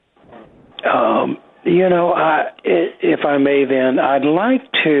Selman. If I may then, I'd like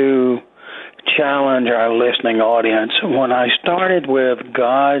to challenge our listening audience. When I started with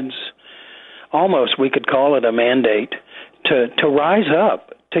God's, almost we could call it a mandate, to rise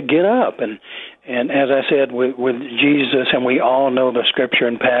up, to get up. And as I said, with Jesus, and we all know the scripture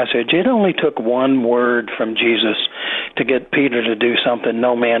and passage, it only took one word from Jesus to get Peter to do something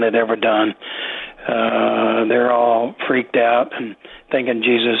no man had ever done. They're all freaked out and thinking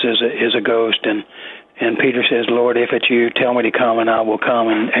Jesus is a ghost, and Peter says, "Lord, if it's you, tell me to come, and I will come."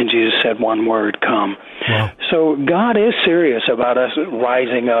 And Jesus said one word, "Come." Wow. So God is serious about us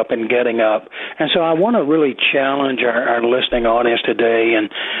rising up and getting up. And so I want to really challenge our listening audience today. And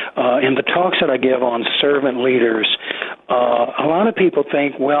in the talks that I give on servant leaders, a lot of people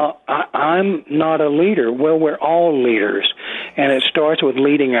think, well, I'm not a leader. Well, we're all leaders. And it starts with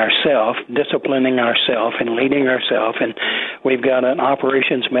leading ourselves, disciplining ourselves, and leading ourselves. And we've got an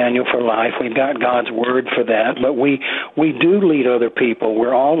operations manual for life. We've got God's word for that. But we do lead other people.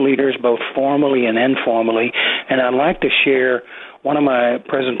 We're all leaders, both formally and informally. And I'd like to share, one of my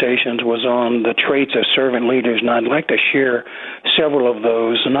presentations was on the traits of servant leaders, and I'd like to share several of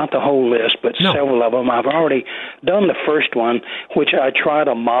those, not the whole list, but several of them. I've already done the first one, which I try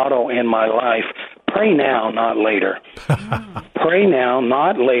to model in my life. Pray now, not later. Pray now,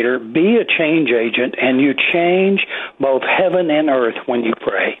 not later. Be a change agent, and you change both heaven and earth when you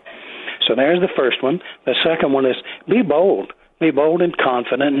pray. So there's the first one. The second one is be bold. Be bold and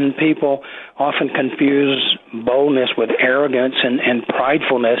confident, and people often confuse boldness with arrogance and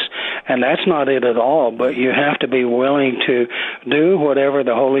pridefulness, and that's not it at all. But you have to be willing to do whatever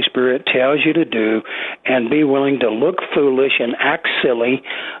the Holy Spirit tells you to do, and be willing to look foolish and act silly.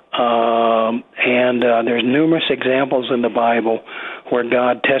 There's numerous examples in the Bible where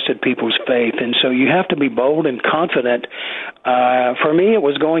God tested people's faith, and so you have to be bold and confident. For me, it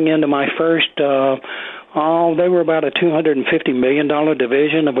was going into my first Oh, they were about a $250 million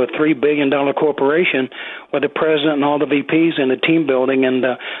division of a $3 billion corporation with the president and all the VPs in a team building. And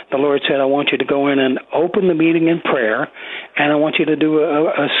the Lord said, I want you to go in and open the meeting in prayer, and I want you to do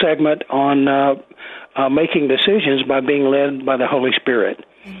a segment on making decisions by being led by the Holy Spirit.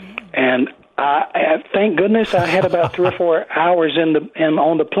 And thank goodness I had about 3 or 4 hours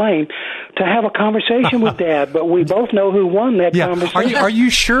on the plane to have a conversation with Dad, but we both know who won that conversation. Are you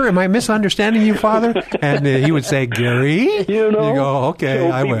sure? Am I misunderstanding you, Father? And he would say, Gary? You know, you go, okay, so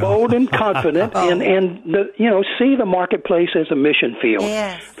I will. Be bold and confident, and see the marketplace as a mission field.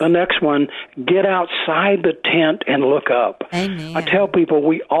 Yes. The next one, get outside the tent and look up. Amen. I tell people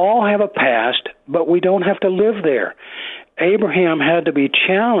we all have a past, but we don't have to live there. Abraham had to be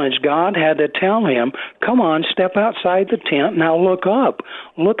challenged. God had to tell him, come on, step outside the tent, now look up.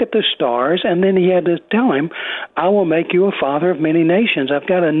 Look at the stars. And then he had to tell him, I will make you a father of many nations. I've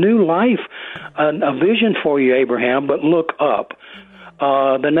got a new life, a vision for you, Abraham, but look up.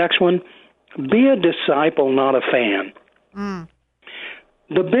 The next one, be a disciple, not a fan.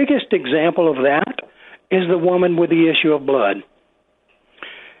 The biggest example of that is the woman with the issue of blood.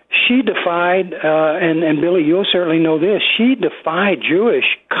 She defied, and Billy, you'll certainly know this, she defied Jewish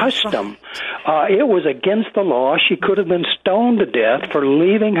custom. It was against the law. She could have been stoned to death for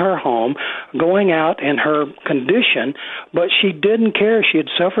leaving her home, going out in her condition, but she didn't care. She had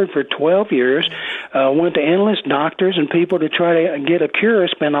suffered for 12 years, went to endless doctors and people to try to get a cure,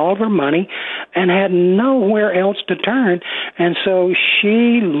 spent all of her money, and had nowhere else to turn. And so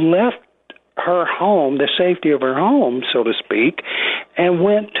she left her home, the safety of her home, so to speak, and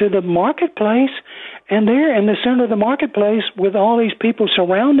went to the marketplace. And there in the center of the marketplace with all these people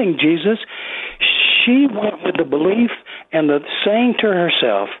surrounding Jesus, she went with the belief and the saying to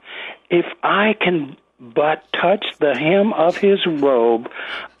herself, if I can but touch the hem of his robe,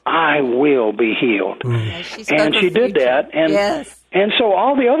 I will be healed. Yeah, and she did that. And yes. And so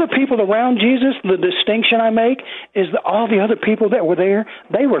all the other people around Jesus, the distinction I make is that all the other people that were there,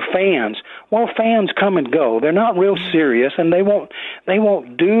 they were fans. Well, fans come and go. They're not real serious, and they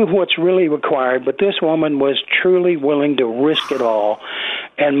won't do what's really required. But this woman was truly willing to risk it all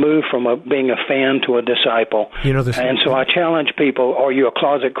and move from being a fan to a disciple. And so I challenge people, are you a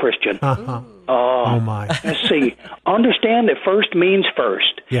closet Christian? Oh, my. Let's see. Understand that first means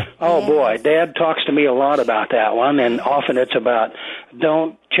first. Yeah. Oh, boy. Dad talks to me a lot about that one, and often it's about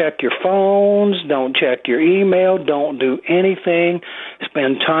don't check your phones, don't check your email, don't do anything.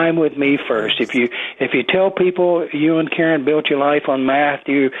 Spend time with me first. If you tell people you and Karen built your life on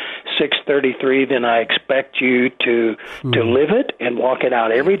Matthew 6:33, then I expect you to live it and walk it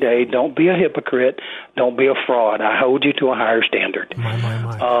out every day. Don't be a hypocrite. Don't be a fraud. I hold you to a higher standard.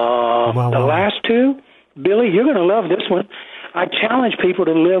 The last two, Billy, you're going to love this one. I challenge people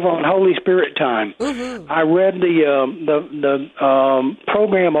to live on Holy Spirit time. Mm-hmm. I read the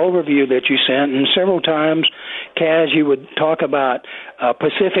program overview that you sent, and several times, Kaz, you would talk about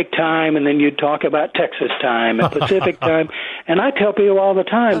Pacific time, and then you'd talk about Texas time and Pacific time. And I tell people all the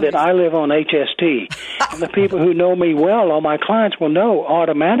time that I live on HST. And the people who know me well, all my clients will know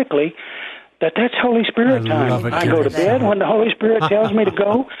automatically that's Holy Spirit time. I go to bed when the Holy Spirit tells me to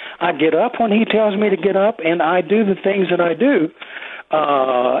go. I get up when He tells me to get up, and I do the things that I do.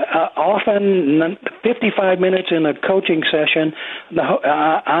 Often 55 minutes in a coaching session,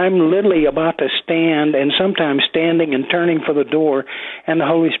 I'm literally about to stand, and sometimes standing and turning for the door, and the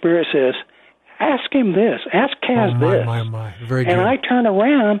Holy Spirit says, ask him this. Ask Kaz this. Very good. And I turn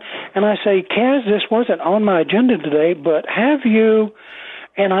around, and I say, Kaz, this wasn't on my agenda today, but have you...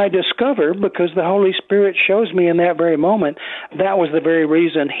 And I discover, because the Holy Spirit shows me in that very moment, that was the very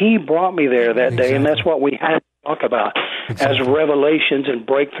reason He brought me there that day, and that's what we had to talk about as revelations and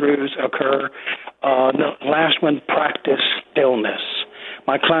breakthroughs occur. The last one, practice stillness.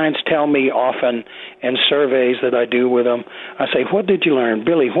 My clients tell me often in surveys that I do with them, I say, what did you learn?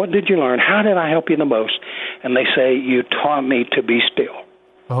 Billy, what did you learn? How did I help you the most? And they say, you taught me to be still.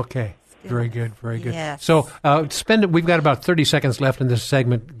 Okay. Very good, very good. Yes. So we've got about 30 seconds left in this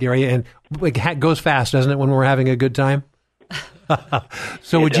segment, Gary, and it goes fast, doesn't it, when we're having a good time?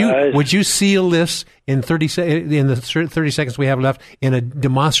 So would you seal this in the 30 seconds we have left in a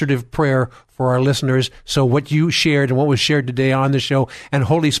demonstrative prayer for our listeners? So what you shared and what was shared today on the show, and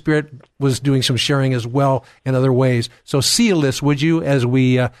Holy Spirit was doing some sharing as well in other ways. So seal this, would you, as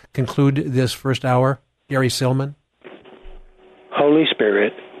we conclude this first hour? Gary Silman. Holy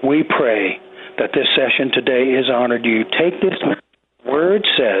Spirit, we pray that this session today is honored you. Take this word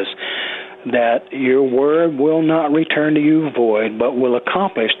says that your word will not return to you void, but will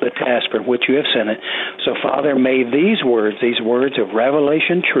accomplish the task for which you have sent it. So, Father, may these words of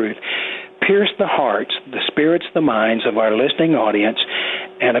revelation truth, pierce the hearts, the spirits, the minds of our listening audience,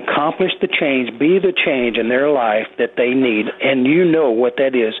 and accomplish the change, be the change in their life that they need. And you know what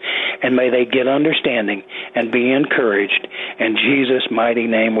that is. And may they get understanding and be encouraged. In Jesus' mighty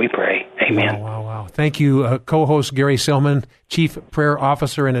name we pray. Amen. Wow. Thank you, co-host Gary Selman, Chief Prayer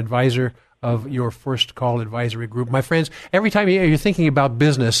Officer and Advisor of your First Call Advisory Group. My friends, every time you're thinking about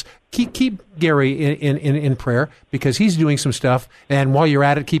business, keep Gary in prayer, because he's doing some stuff. And while you're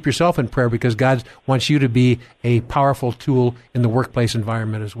at it, keep yourself in prayer, because God wants you to be a powerful tool in the workplace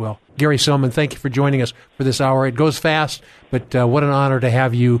environment as well. Gary Selman, thank you for joining us for this hour. It goes fast, but what an honor to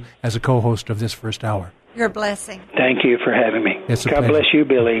have you as a co-host of this first hour. You're a blessing. Thank you for having me. It's a God pleasure. bless you,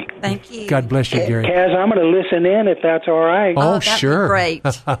 Billy. Thank you. God bless you, Gary. Kaz, I'm going to listen in if that's all right. Oh, that'd be sure. great.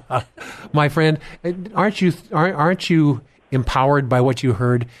 My friend, aren't you empowered by what you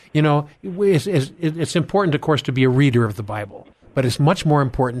heard? You know, it's important, of course, to be a reader of the Bible, but it's much more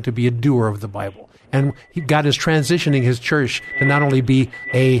important to be a doer of the Bible. And God is transitioning His church to not only be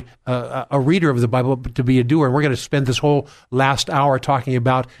a reader of the Bible, but to be a doer. And we're going to spend this whole last hour talking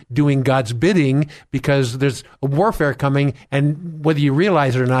about doing God's bidding, because there's a warfare coming, and whether you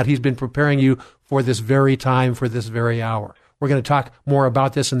realize it or not, He's been preparing you for this very time, for this very hour. We're going to talk more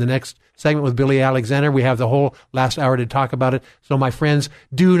about this in the next segment with Billy Alexander. We have the whole last hour to talk about it. So, my friends,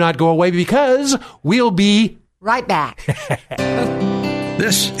 do not go away, because we'll be right back.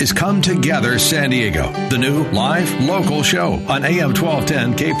 This is Come Together San Diego, the new live local show on AM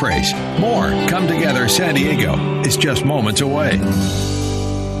 1210 K-Praise. More Come Together San Diego is just moments away.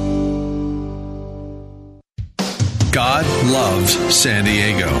 God loves San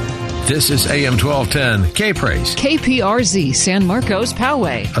Diego. This is AM 1210 K-Praise, KPRZ San Marcos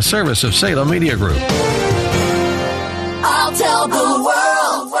Poway, a service of Salem Media Group. I'll tell the world.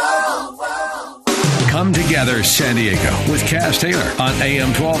 Come Together San Diego with Kaz Taylor on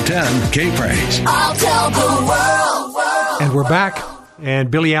AM 1210 K-Praise. I'll tell the world. And we're back.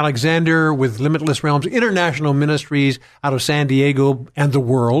 And Billy Alexander with Limitless Realms International Ministries out of San Diego and the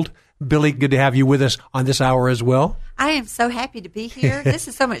world. Billy, good to have you with us on this hour as well. I am so happy to be here. This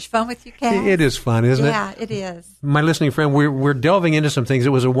is so much fun with you, Kaz. It is fun, isn't it? Yeah, it is. My listening friend, we're delving into some things.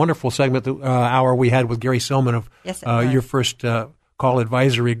 It was a wonderful segment, hour we had with Gary Selman of Yes, it was. your First Call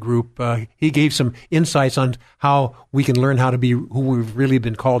Advisory Group. He gave some insights on how we can learn how to be who we've really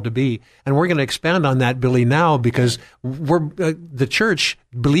been called to be. And we're going to expand on that, Billy, now, because we're the church,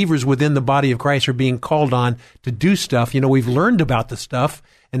 believers within the body of Christ, are being called on to do stuff. You know, we've learned about the stuff,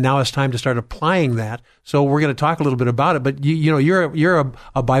 and now it's time to start applying that. So we're going to talk a little bit about it. But you know, you're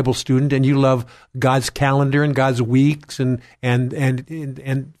a Bible student, and you love God's calendar and God's weeks and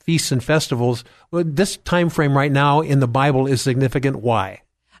feasts and festivals. Well, this time frame right now in the Bible is significant. Why?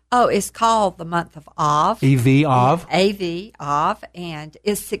 Oh, it's called the month of Av. A.V. Av. A.V. Av, and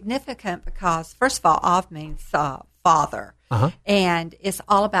it's significant because, first of all, Av means Father, and it's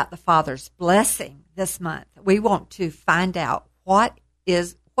all about the Father's blessing this month. We want to find out what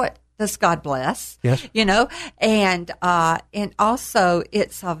does God bless? Yes. You know, and also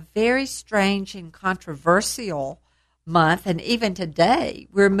it's a very strange and controversial month, and even today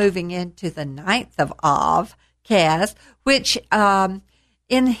we're moving into the 9th of Av, Kaz, which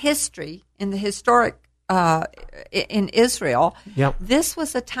in history, in the historic in Israel, Yep. this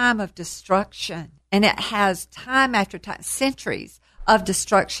was a time of destruction, and it has time after time, centuries of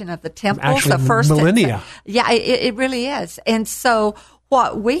destruction of the temples. Actually, the first millennia. Yeah, it really is. And so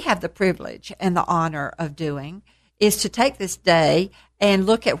what we have the privilege and the honor of doing is to take this day and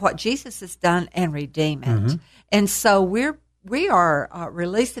look at what Jesus has done and redeem it. Mm-hmm. And so we are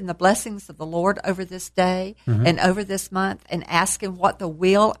releasing the blessings of the Lord over this day and over this month, and asking what the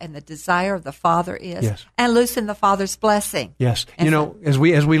will and the desire of the Father is, Yes. and loosing the Father's blessing. Yes. And You know, as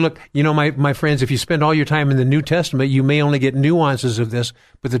we look, you know, my friends, if you spend all your time in the New Testament, you may only get nuances of this,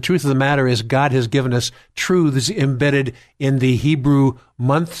 but the truth of the matter is God has given us truths embedded in the Hebrew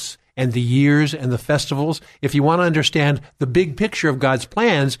months and the years and the festivals. If you want to understand the big picture of God's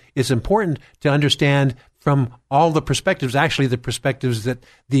plans, it's important to understand from all the perspectives, actually the perspectives that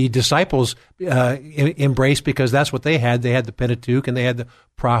the disciples embraced, because that's what they had. They had the Pentateuch, and they had the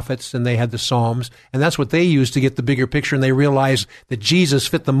prophets, and they had the Psalms, and that's what they used to get the bigger picture, and they realized that Jesus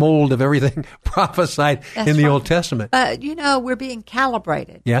fit the mold of everything prophesied in the Old Testament. But, you know, we're being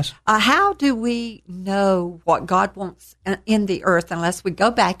calibrated. Yes. How do we know what God wants in the earth unless we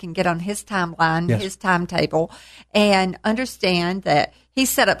go back and get on His timeline, Yes. His timetable, and understand that He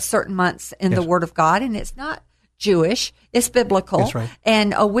set up certain months in the Yes. Word of God, and it's not Jewish, it's biblical. That's right.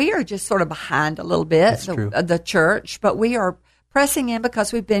 And we are just sort of behind a little bit, That's true. the church, but we are pressing in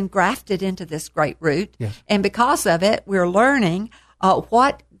because we've been grafted into this great root. Yes. And because of it, we're learning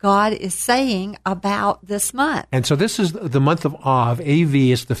what God is saying about this month. And so this is the month of Av,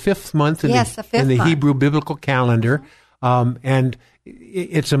 A-V. It's the fifth month in the Hebrew biblical calendar. And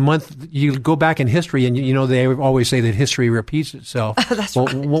it's a month, you go back in history, and they always say that history repeats itself. That's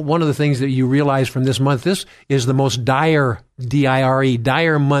right. One of the things that you realize from this month, this is the most dire, D-I-R-E,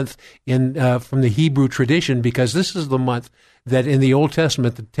 dire month from the Hebrew tradition, because this is the month that in the Old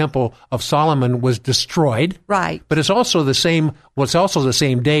Testament, the Temple of Solomon was destroyed. Right. But it's also the same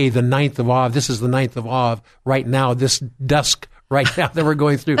day, the 9th of Av. This is the 9th of Av right now, this dusk right now that we're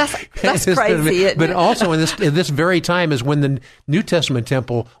going through. That's crazy, isn't But it? also in this very time is when the New Testament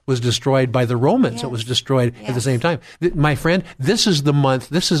temple was destroyed by the Romans. Yes. It was destroyed Yes. at the same time. My friend, this is the month,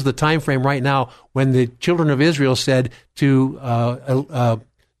 this is the time frame right now when the children of Israel said to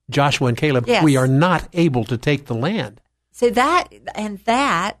Joshua and Caleb, Yes. we are not able to take the land. See,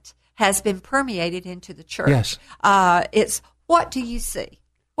 that has been permeated into the church. Yes. It's, what do you see?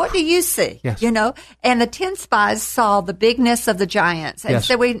 What do you see? Yes. And the 10 spies saw the bigness of the giants and Yes.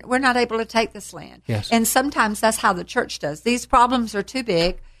 said, we're not able to take this land. Yes. And sometimes that's how the church does. These problems are too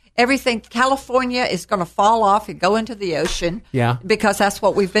big. California is going to fall off and go into the ocean. Yeah. Because that's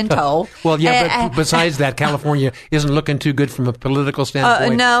what we've been told. Well, yeah, but besides that, California isn't looking too good from a political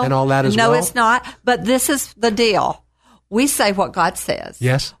standpoint and all that as well. No, it's not. But this is the deal. We say what God says.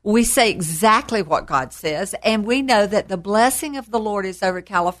 Yes. We say exactly what God says, and we know that the blessing of the Lord is over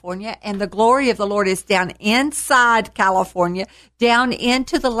California, and the glory of the Lord is down inside California, down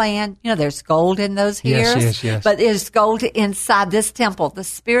into the land. There's gold in those hairs, yes. but there's gold inside this temple. The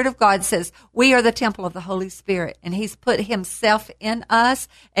Spirit of God says we are the temple of the Holy Spirit, and He's put Himself in us,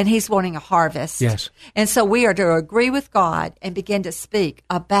 and He's wanting a harvest. Yes. And so we are to agree with God and begin to speak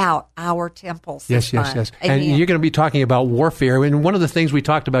about our temples. Yes. Amen. And you're going to be talking about warfare. And one of the things we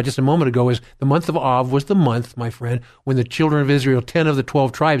talked about just a moment ago is the month of Av was the month, my friend, when the children of Israel, 10 of the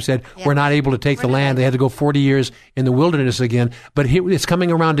 12 tribes said, we're not able to take the land. They had to go 40 years in the wilderness again. But it's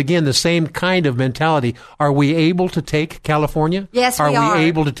coming around again, the same kind of mentality. Are we able to take California? Yes, we are. Are we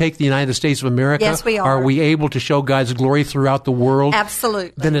able to take the United States of America? Yes, we are. Are we able to show God's glory throughout the world?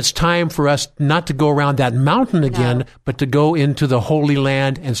 Absolutely. Then it's time for us not to go around that mountain again, but to go into the Holy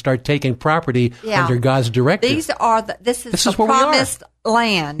Land and start taking property under God's directive. This is where we are. promised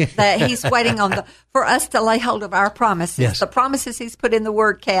land that He's waiting on for us to lay hold of our promises. Yes. The promises He's put in the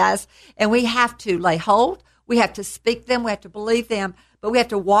Word, Kaz, and we have to lay hold. We have to speak them. We have to believe them, but we have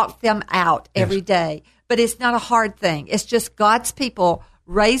to walk them out every day. But it's not a hard thing. It's just God's people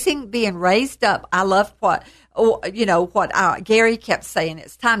being raised up. I love what Gary kept saying.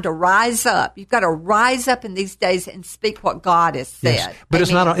 It's time to rise up. You've got to rise up in these days and speak what God has said. Yes. But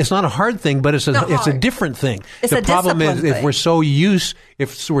Amen. it's not a hard thing, but it's a different thing. It's the a problem is discipline if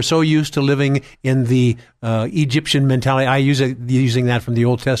we're so used to living in the Egyptian mentality. I using that from the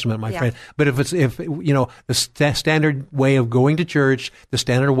Old Testament, my friend. But if the standard way of going to church, the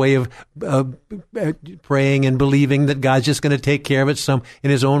standard way of praying and believing that God's just going to take care of it in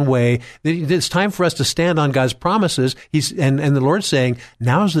His own way, it's time for us to stand on God's promises. And the Lord's saying,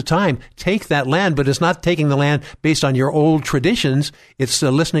 now's the time. Take that land, but it's not taking the land based on your old traditions. It's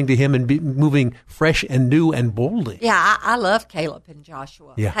listening to Him and moving fresh and new and boldly. Yeah, I love Caleb and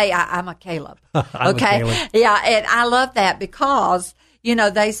Joshua. Yeah. Hey, I'm a Caleb. I'm a Caleb. Yeah, and I love that because,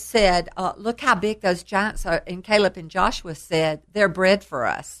 they said, look how big those giants are. And Caleb and Joshua said, they're bread for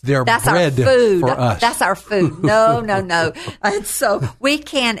us. That's bread our food for us. That's our food. No. And so we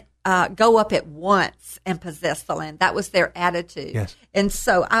can go up at once and possess the land. That was their attitude. Yes. And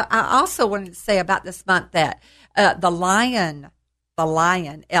so I also wanted to say about this month that the lion,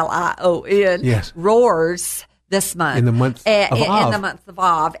 Lion, yes, roars this month. In the month of Av. In the month of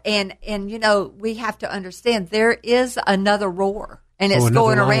Av. And we have to understand there is another roar. And it's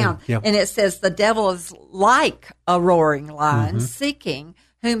going around. Yep. And it says the devil is like a roaring lion, seeking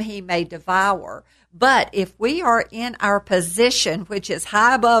whom he may devour. But if we are in our position, which is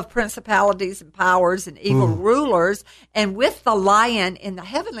high above principalities and powers and evil rulers, and with the lion in the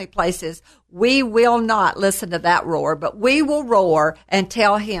heavenly places, we will not listen to that roar, but we will roar and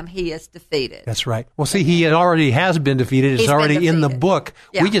tell him he is defeated. That's right. Well, see, he already has been defeated. It's already in the book.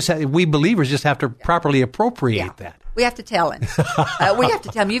 Yeah. We believers just have to properly appropriate that. We have to tell him. We have to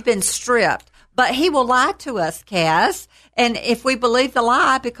tell him, you've been stripped. But he will lie to us, Kaz. And if we believe the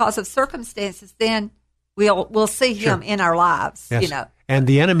lie because of circumstances, then we'll see him in our lives. Yes. And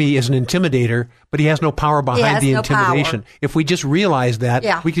the enemy is an intimidator, but he has no power behind the intimidation. Power. If we just realize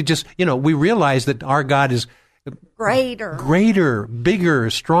that, we could just, we realize that our God is greater, bigger,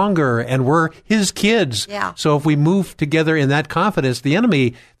 stronger, and we're His kids. Yeah. So if we move together in that confidence, the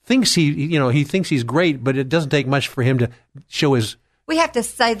enemy thinks he thinks he's great, but it doesn't take much for him to show his We have to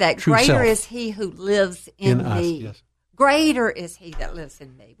say that True greater self. is He who lives in us, me. yes. Greater is He that lives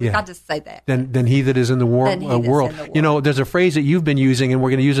in me. We've got to say that. Than he that is in the Than he that's world. in the world. You know, there's a phrase that you've been using, and we're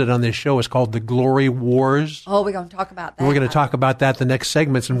going to use it on this show. It's called the glory wars. Oh, we're going to talk about that. We're going to talk about that the next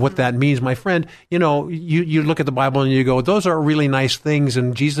segments and what that means. My friend, you know, you look at the Bible and you go, those are really nice things,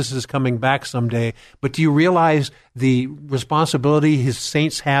 and Jesus is coming back someday. But do you realize the responsibility His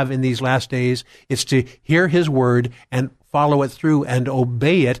saints have in these last days? It's to hear His word and follow it through and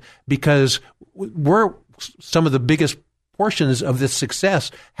obey it, because we're some of the biggest portions of this success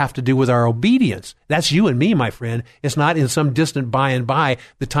have to do with our obedience. That's you and me, my friend. It's not in some distant by and by.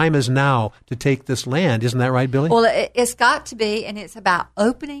 The time is now to take this land. Isn't that right, Billy? Well, it's got to be, and it's about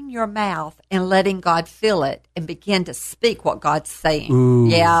opening your mouth and letting God fill it and begin to speak what God's saying. Ooh.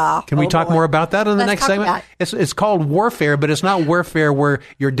 Yeah. Can we talk more about that in the Let's next talk segment? about It's called warfare, but it's not warfare where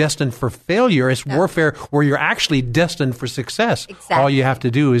you're destined for failure. It's warfare where you're actually destined for success. Exactly. All you have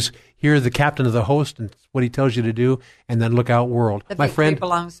to do is hear the captain of the host and what he tells you to do, and then look out, world. The My victory friend,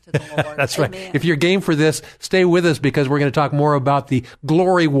 belongs to the Lord. that's Amen. right. If you're game for this, stay with us, because we're going to talk more about the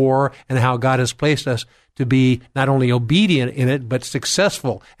glory war and how God has placed us to be not only obedient in it, but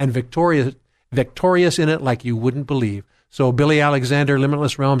successful and victorious in it like you wouldn't believe. So Billy Alexander,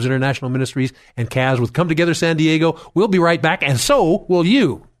 Limitless Realms International Ministries, and Kaz with Come Together San Diego. We'll be right back, and so will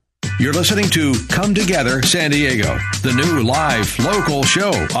you. You're listening to Come Together San Diego, the new live local show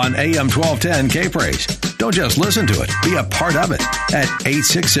on AM 1210 K-Praise. Don't just listen to it, be a part of it at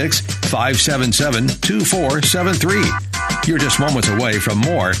 866-577-2473. You're just moments away from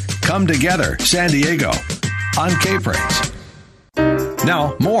more Come Together San Diego on K-Praise.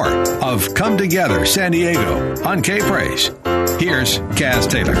 Now, more of Come Together San Diego on K-Praise. Here's Kaz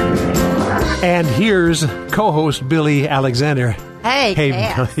Taylor. And here's co-host Billy Alexander. Hey,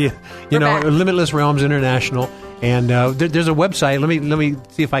 Kaz. you We're know, back. Limitless Realms International, and there's a website. Let me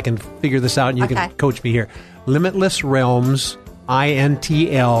see if I can figure this out, and you Okay. can coach me here.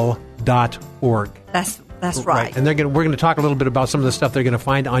 LimitlessRealmsIntl.org. That's right. And we're going to talk a little bit about some of the stuff they're going to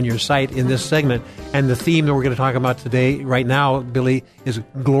find on your site in this segment. And the theme that we're going to talk about today, right now, Billy, is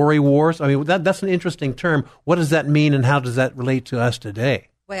glory wars. I mean, that's an interesting term. What does that mean, and how does that relate to us today?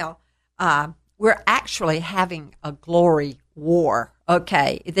 Well, we're actually having a glory war.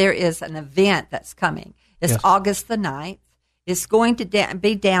 Okay, there is an event that's coming. It's Yes. August the 9th. It's going to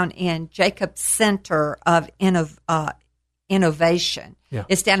be down in Jacobs Center of Innovation. Yeah.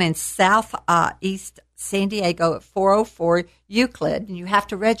 It's down in Southeast San Diego at 404 Euclid, and you have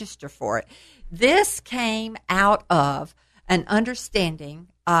to register for it. This came out of an understanding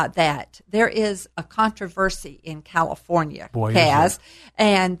that there is a controversy in California, Boy, Kaz,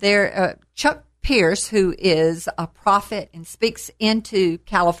 and there Chuck Pierce, who is a prophet and speaks into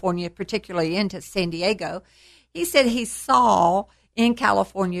California, particularly into San Diego, he said he saw in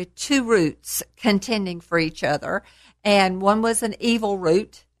California two roots contending for each other, and one was an evil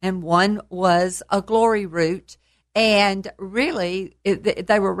root and one was a glory root, and really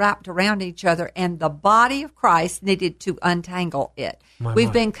they were wrapped around each other, and the body of Christ needed to untangle it.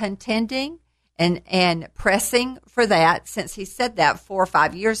 We've been contending and pressing for that since he said that 4 or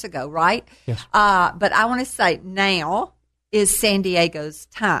 5 years ago, right? Yes. But I want to say now is San Diego's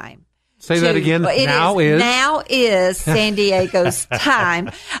time. Say that again. Now is San Diego's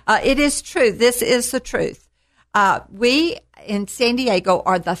time. It is true. This is the truth. We in San Diego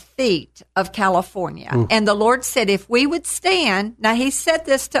are the feet of California. Ooh. And the Lord said if we would stand, now he said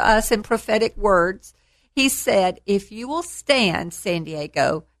this to us in prophetic words. He said, if you will stand, San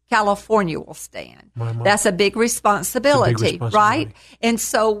Diego, California will stand. My. That's a big responsibility, It's a big responsibility. right? And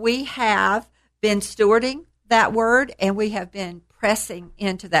so we have been stewarding that word, and we have been pressing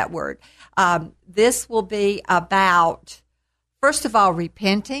into that word. This will be about, first of all,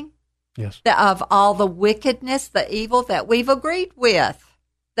 repenting of all the wickedness, the evil that we've agreed with.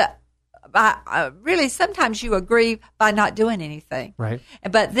 Really, sometimes you agree by not doing anything. Right.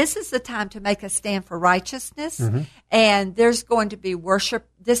 But this is the time to make a stand for righteousness, Mm-hmm. and there's going to be worship.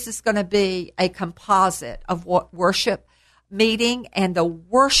 This is going to be a composite of worship meeting, and the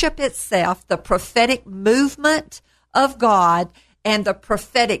worship itself, the prophetic movement of God, and the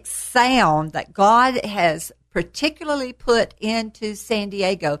prophetic sound that God has particularly put into San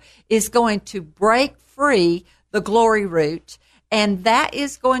Diego is going to break free the glory root. And that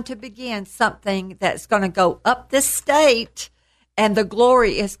is going to begin something that's going to go up this state, and the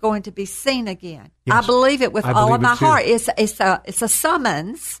glory is going to be seen again. Yes. I believe it with I all believe of my it too. heart. It's a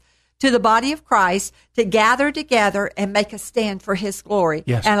summons to the body of Christ to gather together and make a stand for His glory.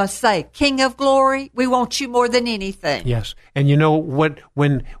 Yes. And I say, King of glory, we want you more than anything. Yes. And you know what?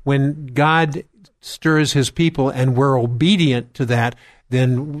 When God stirs his people and we're obedient to that,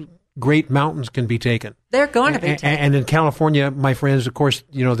 then great mountains can be taken. They're going to be taken. And in California, my friends, of course,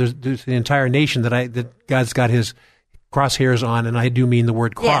 there's the entire nation that God's got his crosshairs on, and I do mean the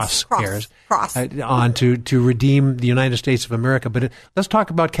word crosshairs, on to redeem the United States of America. But let's talk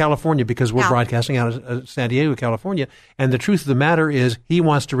about California, because we're broadcasting out of San Diego, California, and the truth of the matter is he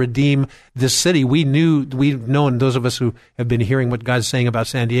wants to redeem this city. We've known, those of us who have been hearing what God's saying about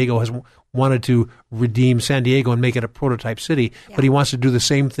San Diego, has wanted to redeem San Diego and make it a prototype city, but he wants to do the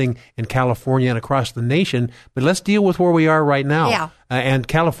same thing in California and across the nation. But let's deal with where we are right now. And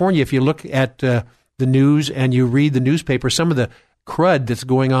California, if you look at the news and you read the newspaper, some of the crud that's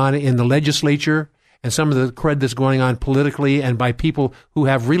going on in the legislature and some of the crud that's going on politically and by people who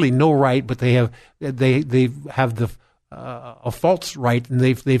have really no right, but they have a false right, and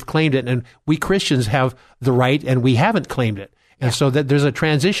they've claimed it, and we Christians have the right and we haven't claimed it. And so that there's a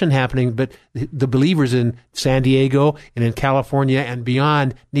transition happening, but the believers in San Diego and in California and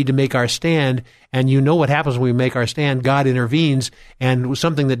beyond need to make our stand. And you know what happens when we make our stand. God intervenes, and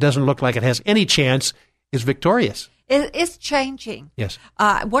something that doesn't look like it has any chance is victorious. It's changing. Yes.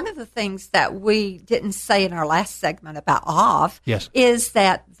 One of the things that we didn't say in our last segment about Av is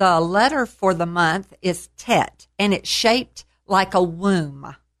that the letter for the month is Tet, and it's shaped like a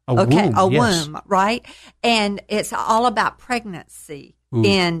womb. Womb, right? And it's all about pregnancy,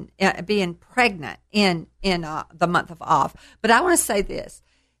 in being pregnant in the month of Av. But I want to say this: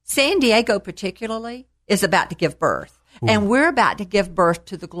 San Diego, particularly, is about to give birth, and we're about to give birth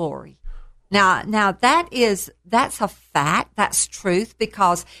to the glory. Now that's a fact. That's truth,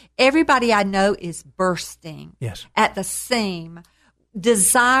 because everybody I know is bursting at the seam,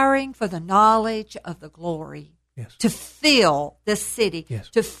 desiring for the knowledge of the glory. To fill this city,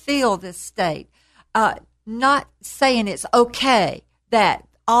 to fill this state. Not saying it's okay that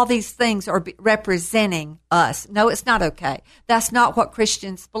all these things are representing us. No, it's not okay. That's not what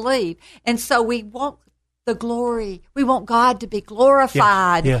Christians believe. And so we want the glory. We want God to be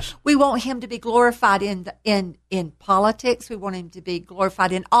glorified. We want him to be glorified in politics. We want him to be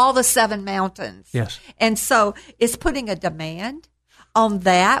glorified in all the 7 mountains. And so it's putting a demand on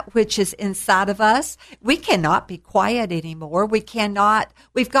that which is inside of us. We cannot be quiet anymore. We've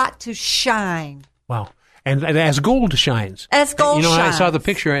got to shine. Wow. And as gold shines. As gold shines. I saw the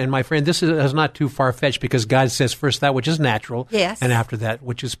picture, and my friend, this is not too far-fetched, because God says first that which is natural, and after that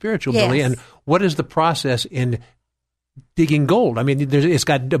which is spiritual, Billy. And what is the process in digging gold? I mean, it's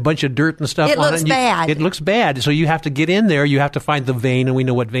got a bunch of dirt and stuff on it. It looks bad. It looks bad. So you have to get in there. You have to find the vein, and we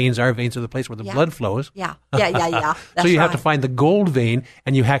know what veins are. Veins are the place where the blood flows. That's so you have to find the gold vein,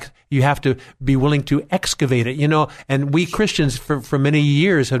 and you have to be willing to excavate it. And we Christians for many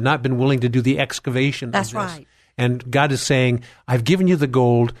years have not been willing to do the excavation. That's of this. right. And God is saying, I've given you the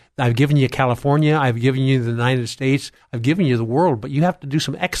gold, I've given you California, I've given you the United States, I've given you the world, but you have to do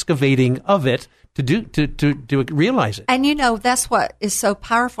some excavating of it to realize it. And that's what is so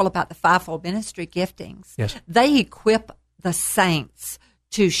powerful about the fivefold ministry giftings. They equip the saints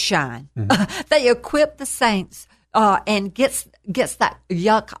to shine. They equip the saints and gets that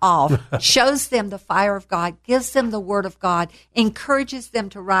yuck off, shows them the fire of God, gives them the word of God, encourages them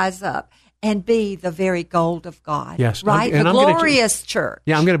to rise up and be the very gold of God. Right? The glorious church.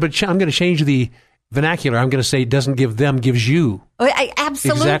 Yeah, I'm going to change the vernacular. I'm going to say doesn't give them, gives you.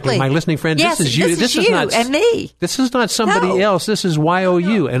 Absolutely. Exactly. My listening friend, this is you. This is not and me. This is not somebody else. This is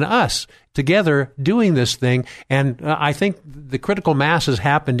YOU and us together doing this thing. And I think the critical mass is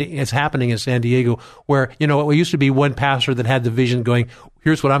happening in San Diego, where, it used to be one pastor that had the vision going,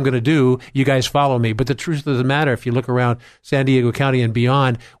 here's what I'm going to do, you guys follow me. But the truth of the matter, if you look around San Diego County and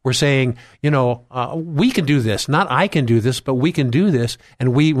beyond, we're saying, we can do this. Not I can do this, but we can do this.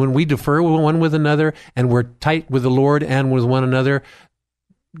 And when we defer one with another, and we're tight with the Lord and with one another,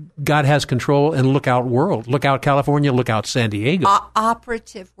 God has control. And look out world. Look out California. Look out San Diego.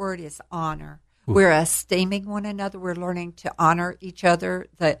 Operative word is honor. We're esteeming one another. We're learning to honor each other,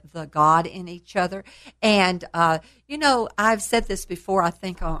 the God in each other. And, I've said this before, I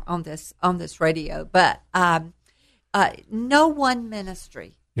think, on this radio, but no one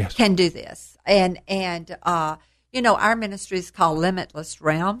ministry can do this. And our ministry is called Limitless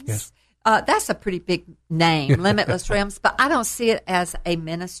Realms. That's a pretty big name, Limitless Realms, but I don't see it as a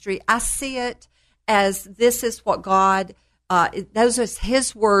ministry. I see it as this is what God those are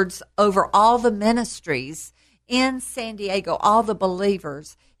his words over all the ministries in San Diego, all the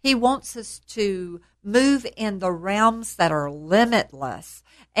believers. He wants us to move in the realms that are limitless.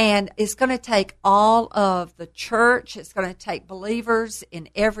 And it's going to take all of the church. It's going to take believers in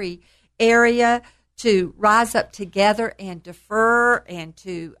every area to rise up together and defer and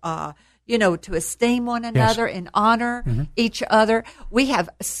to to esteem one another and honor each other. We have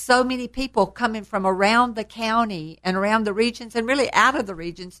so many people coming from around the county and around the regions and really out of the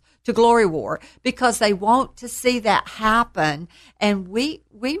regions to Glory War because they want to see that happen. And we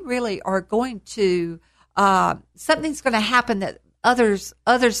really are going to, something's going to happen that others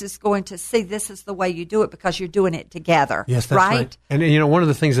is going to see this is the way you do it because you're doing it together. Yes, that's right. And one of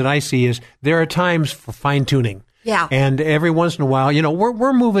the things that I see is there are times for fine-tuning. Yeah. And every once in a while,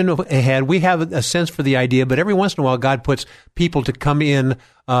 we're moving ahead. We have a sense for the idea, but every once in a while, God puts people to come in,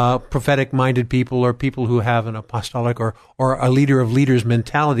 prophetic-minded people or people who have an apostolic or a leader of leaders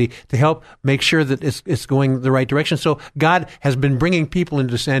mentality to help make sure that it's going the right direction. So God has been bringing people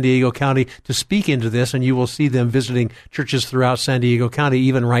into San Diego County to speak into this, and you will see them visiting churches throughout San Diego County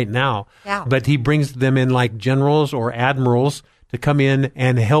even right now. Yeah. But He brings them in like generals or admirals to come in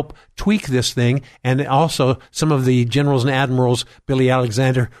and help tweak this thing. And also some of the generals and admirals, Billy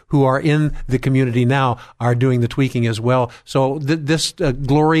Alexander, who are in the community now, are doing the tweaking as well. So this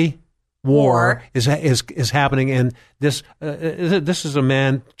glory war is happening. And this is a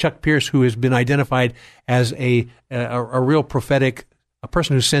man, Chuck Pierce, who has been identified as a real prophetic, a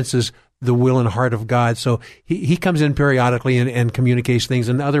person who senses the will and heart of God. So he comes in periodically and communicates things,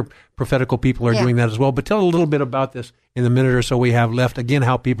 and other prophetical people are doing that as well. But tell a little bit about this in the minute or so we have left. Again,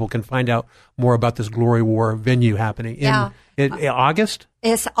 how people can find out more about this Glory War venue happening in August?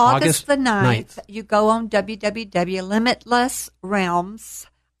 It's August the 9th. You go on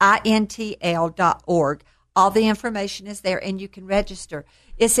www.limitlessrealmsintl.org. All the information is there, and you can register.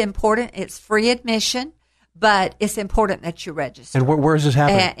 It's important. It's free admission. But it's important that you register. And where is this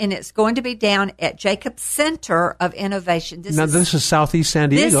happening? And it's going to be down at Jacobs Center of Innovation. This is Southeast San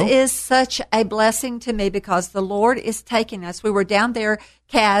Diego. This is such a blessing to me because the Lord is taking us. We were down there,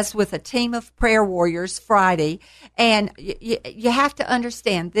 Kaz, with a team of prayer warriors Friday. And you have to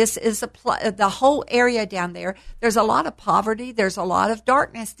understand, this is the whole area down there. There's a lot of poverty. There's a lot of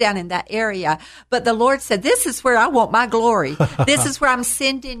darkness down in that area. But the Lord said, this is where I want my glory. This is where I'm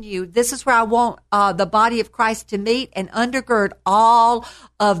sending you. This is where I want the body of Christ to meet and undergird all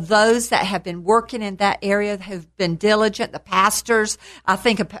of those that have been working in that area, have been diligent, the pastors. I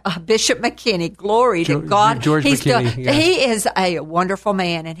think of Bishop McKinney. Glory to God. George McKinney. He is a wonderful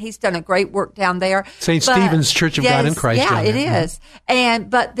man, and he's done a great work down there. St. Stephen's Church of God in Christ. Yeah, it is.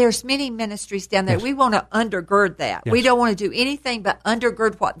 But there's many ministries down there. Yes. We want to undergird that. Yes. We don't want to do anything but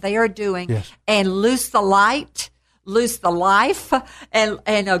undergird what they are doing and loose the light, loose the life, and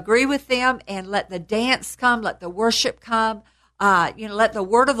agree with them, and let the dance come, let the worship come. Let the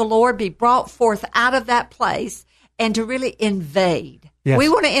word of the Lord be brought forth out of that place, and to really invade. Yes. We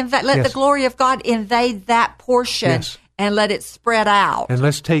want to invade. Let the glory of God invade that portion. Yes. And let it spread out. And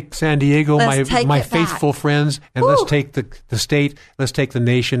let's take San Diego, my faithful friends, and let's take the state, let's take the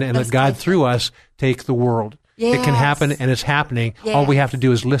nation, and let God through us take the world. Yes. It can happen, and it's happening. Yes. All we have to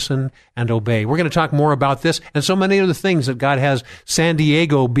do is listen and obey. We're going to talk more about this and so many other things that God has San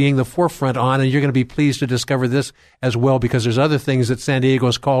Diego being the forefront on, and you're going to be pleased to discover this as well, because there's other things that San Diego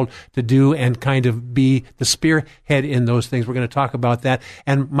is called to do and kind of be the spearhead in those things. We're going to talk about that.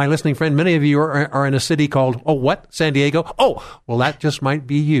 And my listening friend, many of you are in a city called, San Diego? Oh, well, that just might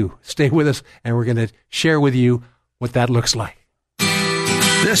be you. Stay with us, and we're going to share with you what that looks like.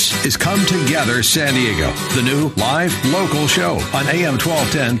 This is Come Together San Diego, the new live local show on AM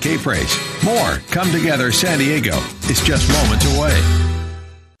 1210 K-Praise. More Come Together San Diego is just moments away.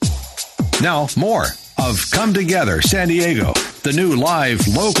 Now, more of Come Together San Diego, the new live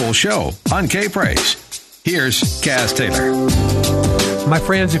local show on K-Praise. Here's Kaz Taylor. My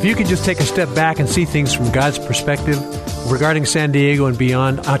friends, if you could just take a step back and see things from God's perspective regarding San Diego and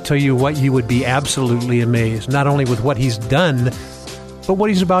beyond, I'll tell you what, you would be absolutely amazed, not only with what He's done, but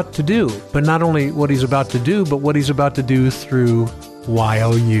what He's about to do. But not only what He's about to do, but what He's about to do through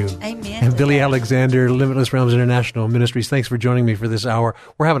YOU. Amen. And Billy Alexander, Limitless Realms International Ministries, thanks for joining me for this hour.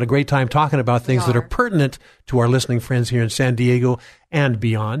 We're having a great time talking about things that are pertinent to our listening friends here in San Diego and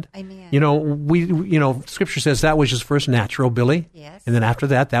beyond. Amen. Scripture says that which is first natural, Billy. Yes. And then after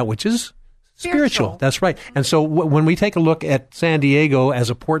that which is spiritual. That's right. And so when we take a look at San Diego as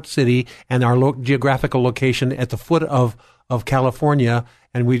a port city and our geographical location at the foot of California,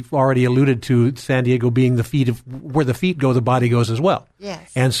 and we've already alluded to San Diego being the feet of where the feet go, the body goes as well. Yes.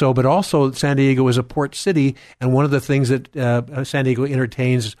 And so, but also San Diego is a port city, and one of the things that San Diego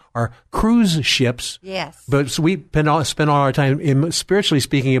entertains are cruise ships. Yes. But so we spend all our time, spiritually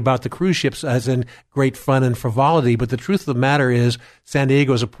speaking, about the cruise ships as in great fun and frivolity. But the truth of the matter is, San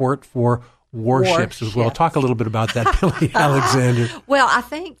Diego is a port for warships as well. Talk a little bit about that, Billy Alexander. Well, I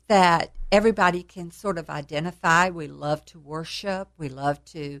think that everybody can sort of identify. We love to worship. We love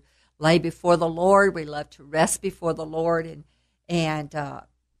to lay before the Lord. We love to rest before the Lord and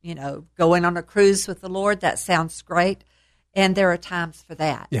going on a cruise with the Lord. That sounds great. And there are times for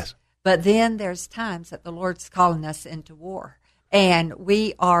that. Yes. But then there's times that the Lord's calling us into war. And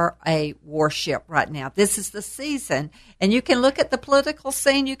we are a warship right now. This is the season. And you can look at the political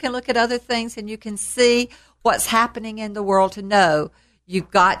scene, you can look at other things, and you can see what's happening in the world to know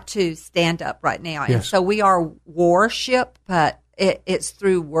you've got to stand up right now. Yes. And so we are warship, but it's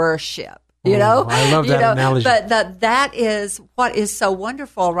through worship. You know? I love that analogy. But that is what is so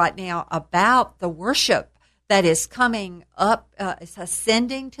wonderful right now about the worship that is coming up. It's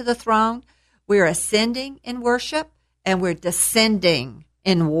ascending to the throne. We're ascending in worship. And we're descending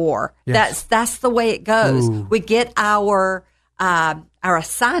in war. Yes. That's the way it goes. Ooh. We get our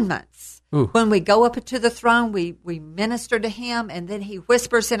assignments. Ooh. When we go up to the throne, we minister to him, and then he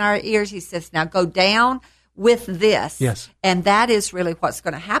whispers in our ears. He says, now go down with this. Yes. And that is really what's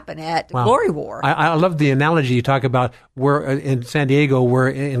going to happen at Glory War. I love the analogy you talk about. We're in San Diego, we're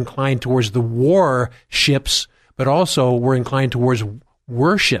inclined towards the war ships, but also we're inclined towards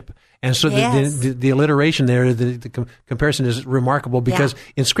worship. And so Yes. the alliteration there, the comparison is remarkable because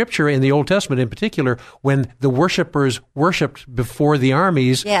in Scripture, in the Old Testament in particular, when the worshipers worshipped before the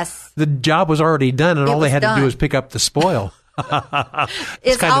armies, Yes. the job was already done, and all they was had to do done. was pick up the spoil.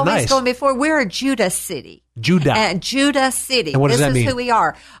 It's kinda always nice. going before. We're a Judah city. Judah. Judah city. And what does this that is mean? who we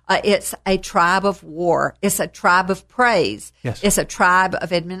are. It's a tribe of war. It's a tribe of praise. Yes. It's a tribe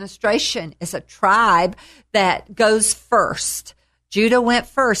of administration. It's a tribe that goes first. Judah went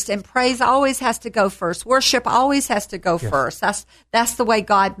first, and praise always has to go first. Worship always has to go first. That's the way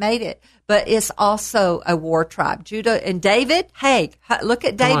God made it. But it's also a war tribe. Judah and David, hey, look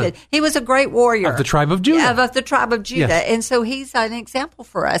at David. He was a great warrior. Of the tribe of Judah. Yeah, of the tribe of Judah. Yes. And so he's an example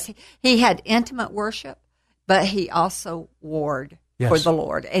for us. He had intimate worship, but he also warred for the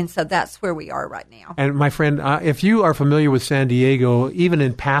Lord. And so that's where we are right now. And my friend, if you are familiar with San Diego, even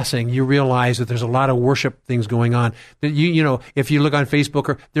in passing, you realize that there's a lot of worship things going on. That you know, if you look on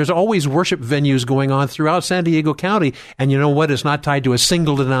Facebook, there's always worship venues going on throughout San Diego County. And you know what? It's not tied to a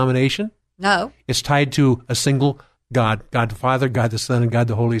single denomination. No. It's tied to a single God, God the Father, God the Son, and God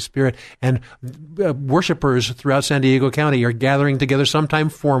the Holy Spirit. And worshipers throughout San Diego County are gathering together,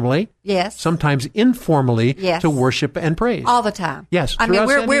 sometimes formally, Yes. sometimes informally, Yes. to worship and praise. All the time. Yes, I mean, throughout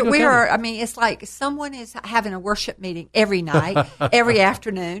San Diego we are, County. I mean, it's like someone is having a worship meeting every night, every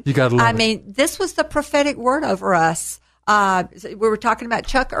afternoon. You gotta love I it. mean, this was the prophetic word over us. We were talking about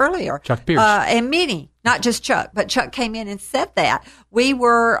Chuck earlier. Chuck Pierce. And many, not just Chuck, but Chuck came in and said that. We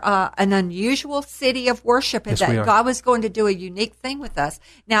were an unusual city of worship, and Yes, we that are. God was going to do a unique thing with us.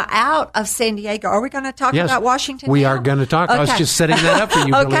 Now, out of San Diego, are we going to talk Yes, about Washington we now? are going to talk. I was Okay. just setting that up for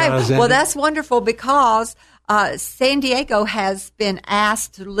you, Billy Okay, Alexander. well, that's wonderful because San Diego has been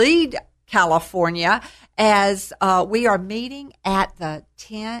asked to lead California as we are meeting at the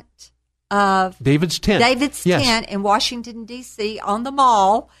tent of David's tent. Yes. tent in Washington, D.C. on the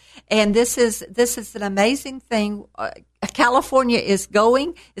mall. And this is an amazing thing. California is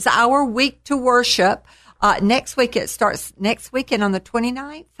going. It's our week to worship. Next week, it starts next weekend on the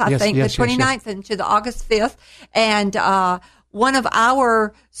 29th, I think, the 29th into the August 5th. And one of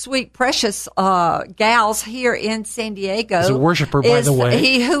our sweet, precious gals here in San Diego Is a worshiper, by the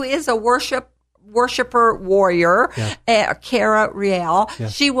way. who is a worshiper warrior, Cara Riel.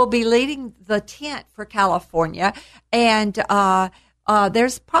 Yes. She will be leading the tent for California. And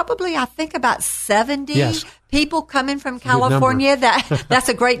there's probably, I think, about 70 Yes. people coming from California. That's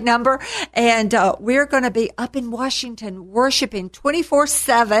a great number. And we're going to be up in Washington worshiping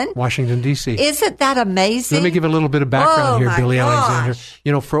 24/7. Washington, D.C. Isn't that amazing? Let me give a little bit of background Oh, here, my Billy Alexander. gosh.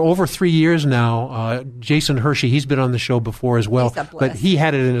 You know, for over 3 years now, Jason Hershey, he's been on the show before as well, He's a but blessing. he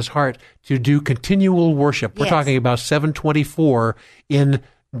had it in his heart to do continual worship. We're Yes. talking about 724 in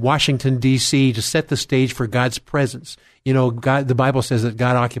Washington, D.C. to set the stage for God's presence. You know, God, the Bible says that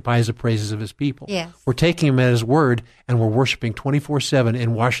God occupies the praises of his people. Yes. We're taking him at his word, and we're worshiping 24/7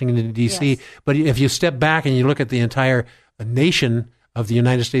 in Washington, D.C. Yes. But if you step back and you look at the entire nation of the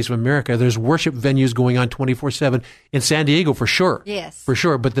United States of America, there's worship venues going on 24/7 in San Diego for sure. Yes. For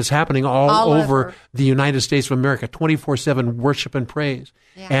sure. But that's happening all over over. the United States of America, 24/7 worship and praise.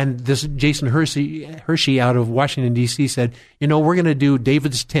 Yeah. And this Jason Hershey out of Washington, D.C. said, you know, we're going to do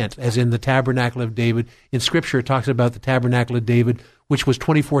David's tent, as in the tabernacle of David. In Scripture, it talks about the tabernacle of David, which was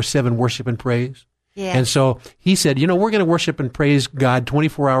 24/7 worship and praise. Yes. And so he said, you know, we're going to worship and praise God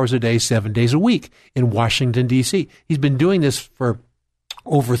 24 hours a day, 7 days a week in Washington, D.C. He's been doing this for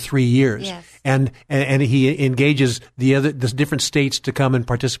over 3 years. Yes. And he engages the different states to come and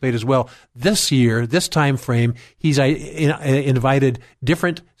participate as well. This year, this time frame, he's invited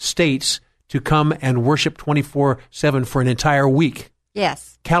different states to come and worship 24/7 for an entire week.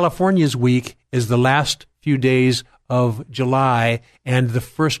 Yes. California's week is the last few days of July and the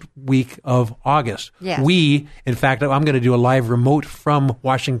first week of August. Yes. In fact, I'm going to do a live remote from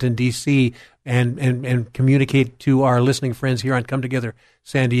Washington, D.C. and communicate to our listening friends here on Come Together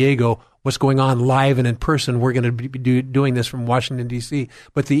San Diego what's going on live and in person. We're going to be doing this from Washington, D.C.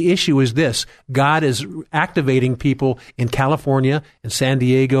 But the issue is this. God is activating people in California and San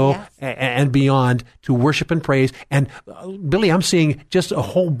Diego and beyond to worship and praise. And Billy, I'm seeing just a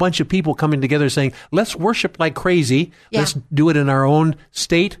whole bunch of people coming together saying, let's worship like crazy. Yeah. Let's do it in our own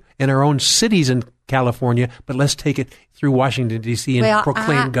state, in our own cities in California, but let's take it through Washington, D.C. and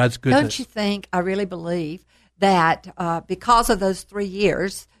proclaim God's goodness. Don't you think, I really believe that because of those 3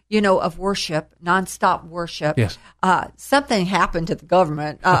 years, of worship, nonstop worship, yes. Something happened to the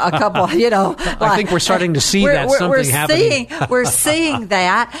government. A couple, I think we're starting to see happening. We're seeing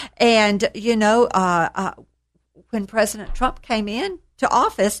that. And, when President Trump came in to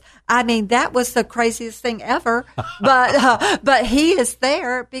office, I mean, that was the craziest thing ever. But he is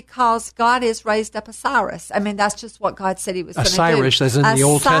there because God has raised up a Cyrus. I mean, that's just what God said he was going to do. Cyrus, as in the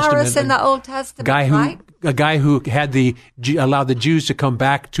Old Testament. Cyrus in the Old Testament, right? A guy who had allowed the Jews to come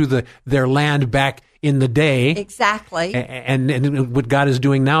back to their land back in the day. Exactly. And what God is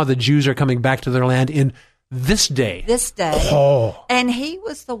doing now, the Jews are coming back to their land in this day. This day. Oh. And he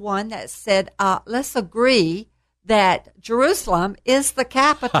was the one that said, let's agree that Jerusalem is the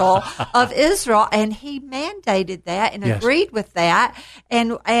capital of Israel, and he mandated that and agreed with that,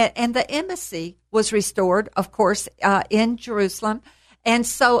 and the embassy was restored, of course, in Jerusalem. And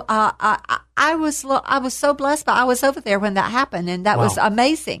so I was so blessed, but I was over there when that happened, and that was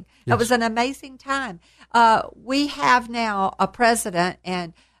amazing. Yes. It was an amazing time. We have now a president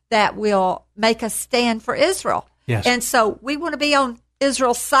and that will make a stand for Israel. Yes. And so we want to be on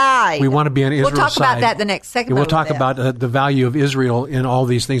Israel's side. We want to be on Israel's side. We'll talk about that the next segment. We'll talk about the value of Israel in all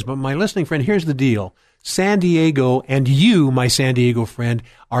these things. But my listening friend, here's the deal. San Diego and you, my San Diego friend,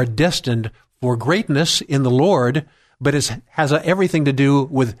 are destined for greatness in the Lord, but it has everything to do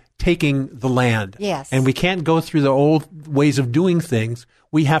with taking the land. Yes. And we can't go through the old ways of doing things.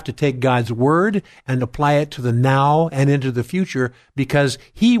 We have to take God's word and apply it to the now and into the future because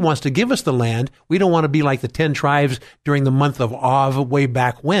he wants to give us the land. We don't want to be like the 10 tribes during the month of Av way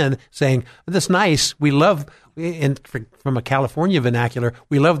back when saying, that's nice. We love, from a California vernacular,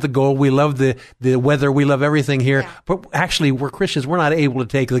 we love the gold, we love the weather, we love everything here. Yeah. But actually, we're Christians. We're not able to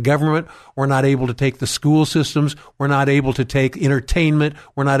take the government. We're not able to take the school systems. We're not able to take entertainment.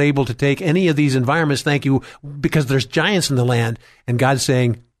 We're not able to take any of these environments, thank you, because there's giants in the land. And God's saying,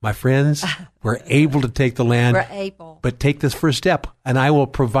 my friends, we're able to take the land. We're able. But take this first step, and I will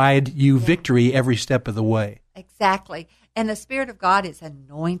provide you victory every step of the way. Exactly. And the Spirit of God is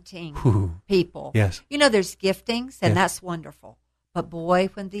anointing people. Yes. There's giftings, and that's wonderful. But boy,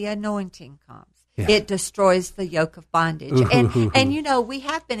 when the anointing comes, it destroys the yoke of bondage. And we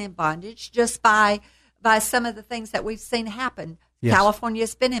have been in bondage just by some of the things that we've seen happen. Yes.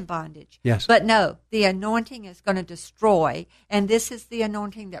 California's been in bondage. Yes. But no, the anointing is going to destroy, and this is the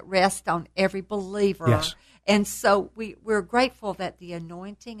anointing that rests on every believer. Yes. And so we're grateful that the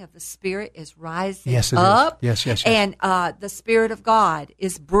anointing of the Spirit is rising yes, it up. Is. Yes. And the Spirit of God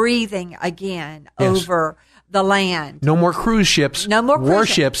is breathing again over the land. No more cruise ships. No more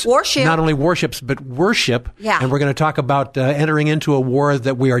warships. Warship. Not only warships, but worship. Yeah. And we're going to talk about entering into a war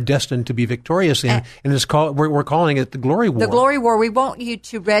that we are destined to be victorious in. And it's we're calling it the Glory War. The Glory War. We want you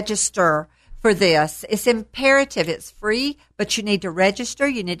to register for this. It's imperative. It's free, but you need to register.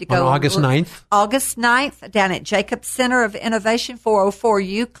 You need to go on August 9th. August 9th down at Jacobs Center of Innovation, 404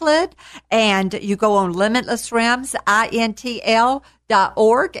 Euclid. And you go on Limitless Realms, INTL.org,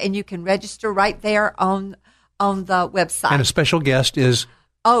 and you can register right there on the website. And a special guest is...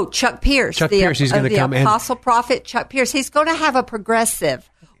 Chuck Pierce. Chuck Pierce. He's going to come in. The Apostle Prophet Chuck Pierce. He's going to have a progressive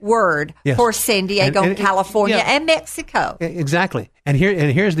word for San Diego, California, and Mexico. Exactly. And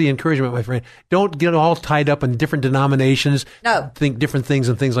here's the encouragement, my friend. Don't get all tied up in different denominations. No. Think different things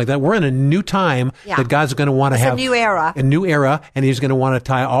and things like that. We're in a new time that God's going to want to have. A new era. A new era. And he's going to want to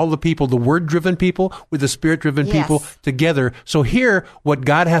tie all the people, the word-driven people with the spirit-driven people together. So hear what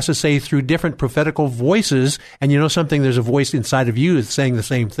God has to say through different prophetical voices. And you know something? There's a voice inside of you that's saying the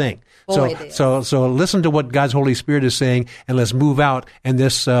same thing. So listen to what God's Holy Spirit is saying, and let's move out. And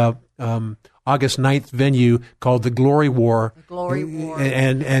this August 9th venue called the Glory War. The Glory War.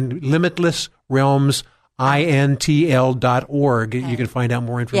 And Limitless Realms intl.org. You can find out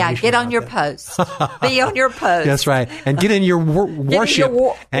more information. Yeah, get on your that. post. Be on your post. That's right. And get in your worship.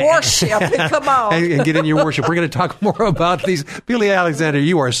 Come on. and get in your worship. We're going to talk more about these. Billy Alexander,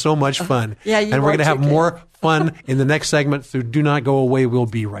 you are so much fun. Yeah, you And we're going to have too. more fun in the next segment, so do not go away. We'll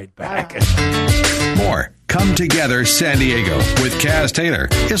be right back. More Come Together San Diego with Kaz Taylor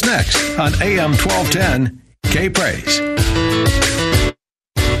is next on AM 1210 K-Praise.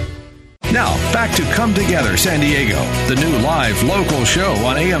 Now, back to Come Together San Diego, the new live local show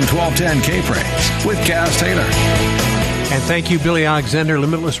on AM 1210 K-Praise with Kaz Taylor. And thank you, Billy Alexander.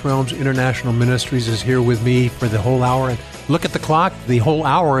 Limitless Realms International Ministries is here with me for the whole hour. And look at the clock. The whole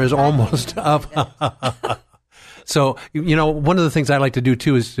hour is almost up. So, one of the things I like to do,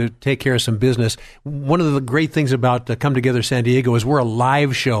 too, is to take care of some business. One of the great things about Come Together San Diego is we're a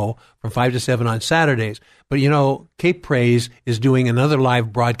live show from 5 to 7 on Saturdays. But, Cape Praise is doing another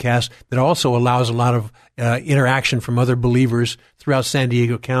live broadcast that also allows a lot of interaction from other believers throughout San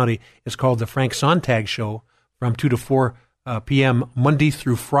Diego County. It's called the Frank Sontag Show from 2 to 4 p.m. Monday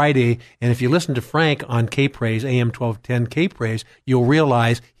through Friday. And if you listen to Frank on K-Praise, AM 1210 K-Praise, you'll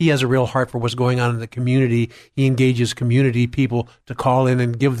realize he has a real heart for what's going on in the community. He engages community people to call in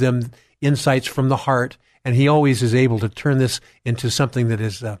and give them insights from the heart. And he always is able to turn this into something that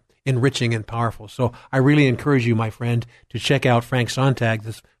is enriching and powerful. So I really encourage you, my friend, to check out Frank Sontag,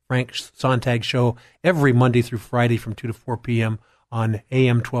 this Frank Sontag Show, every Monday through Friday from 2 to 4 p.m. on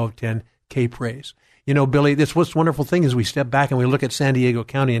AM 1210 K-Praise. Billy, this what's wonderful thing is we step back and we look at San Diego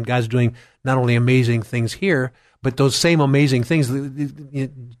County, and God's doing not only amazing things here, but those same amazing things.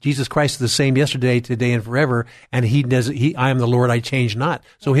 Jesus Christ is the same yesterday, today, and forever, and I am the Lord, I change not.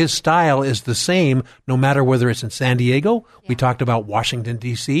 So his style is the same no matter whether it's in San Diego. Yeah. We talked about Washington,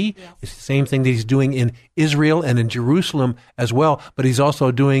 D.C. Yes. It's the same thing that he's doing in Israel and in Jerusalem as well, but he's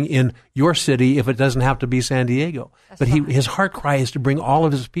also doing in your city if it doesn't have to be San Diego. But his heart cry is to bring all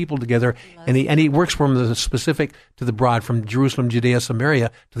of his people together, and he works from the specific to the broad, from Jerusalem, Judea,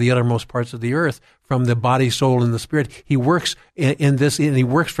 Samaria, to the uttermost parts of the earth, from the body, soul, and the spirit. He works in this, and he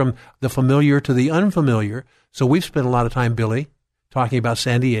works from the familiar to the unfamiliar. So we've spent a lot of time, Billy, talking about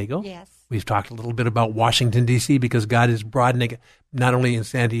San Diego. Yes. We've talked a little bit about Washington, D.C., because God is broadening it not only in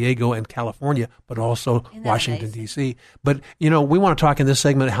San Diego and California, but also Washington, D.C. But, we want to talk in this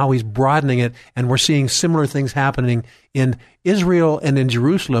segment how he's broadening it, and we're seeing similar things happening in Israel and in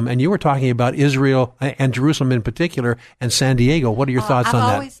Jerusalem. And you were talking about Israel and Jerusalem in particular and San Diego. What are your thoughts on that?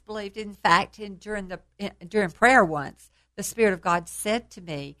 I've always believed, in fact, during prayer once, the Spirit of God said to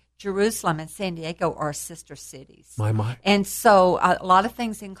me, Jerusalem and San Diego are sister cities. My. And so a lot of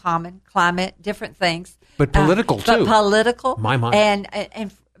things in common, climate, different things. But political, too. But political. My. And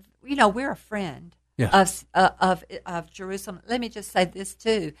we're a friend yes. of Jerusalem. Let me just say this,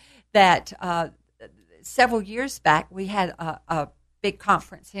 too, that several years back we had a big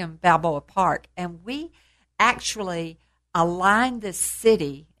conference here in Balboa Park, and we actually aligned this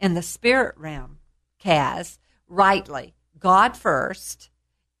city in the spirit realm, Kaz, rightly. God first,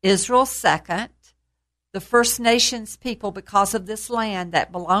 Israel second, the First Nations people because of this land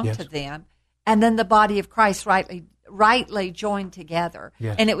that belonged to them, and then the body of Christ rightly joined together.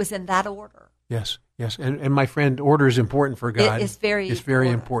 Yes. And it was in that order. Yes. And my friend, order is important for God. It's very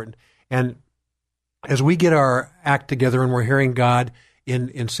important. And as we get our act together and we're hearing God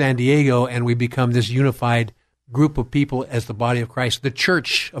in San Diego, and we become this unified group of people as the body of Christ, the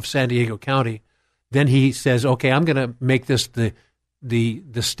Church of San Diego County, then he says, okay, I'm going to make this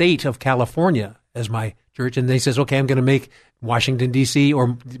the state of California as my church. And then he says, okay, I'm going to make Washington, D.C.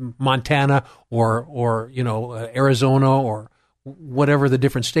 or Montana or Arizona or whatever the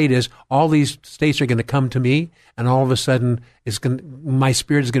different state is. All these states are going to come to me, and all of a sudden my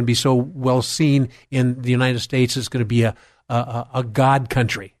spirit is going to be so well seen in the United States. It's going to be a God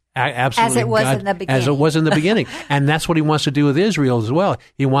country. Absolutely. As it was in the beginning. As it was in the beginning. And that's what he wants to do with Israel as well.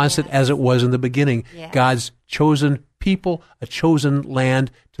 He wants it as it was in the beginning. Yes. God's chosen people, a chosen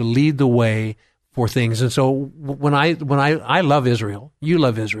land to lead the way for things. And so when I love Israel, you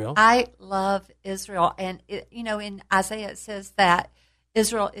love Israel. I love Israel. And, in Isaiah it says that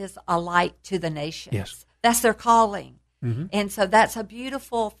Israel is a light to the nations. Yes. That's their calling. Mm-hmm. And so that's a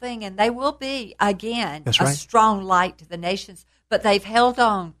beautiful thing. And they will be, again, That's a right. strong light to the nations. But they've held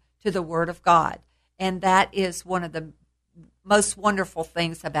on to the Word of God. And that is one of the most wonderful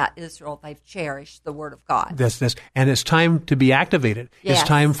things about Israel. They've cherished the Word of God. That's and it's time to be activated. Yes. It's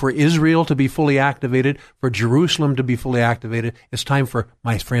time for Israel to be fully activated, for Jerusalem to be fully activated. It's time for,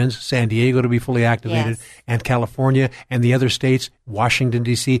 my friends, San Diego to be fully activated, Yes. and California and the other states, Washington,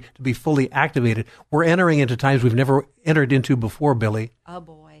 D.C., to be fully activated. We're entering into times we've never entered into before, Billy. Oh,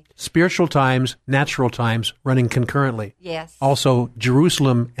 boy. spiritual times, natural times running concurrently. Yes. Also,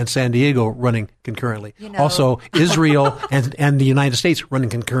 Jerusalem and San Diego running concurrently. Also, Israel and the United States running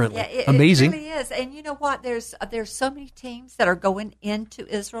concurrently. Yeah, Amazing. It really is. And you know what? There's so many teams that are going into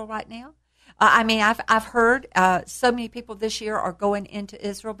Israel right now. I've heard so many people this year are going into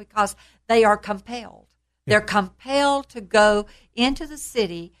Israel because they are compelled. Yeah. They're compelled to go into the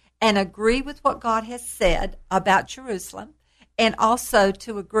city and agree with what God has said about Jerusalem, and also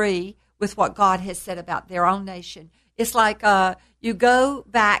to agree with what God has said about their own nation. It's like you go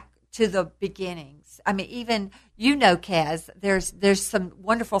back to the beginnings. I mean, even Kaz, there's some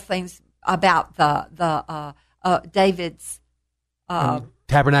wonderful things about the David's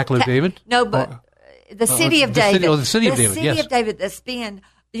Tabernacle of David. No, but the city of David. The city of David. The city of David that's being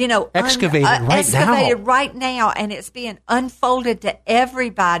excavated right now, and it's being unfolded to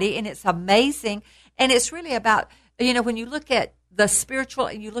everybody, and it's amazing. And it's really about, when you look at the spiritual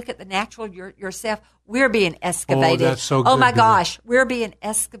and you look at the natural yourself, we're being excavated. Oh, that's so good. Oh my gosh, we're being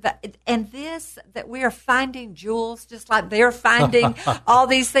excavated. And that we are finding jewels just like they're finding all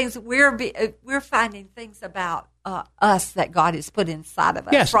these things. We're finding things about us that God has put inside of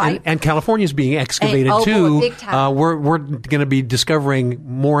us. Yes, right? and California is being excavated too. Big time. We're going to be discovering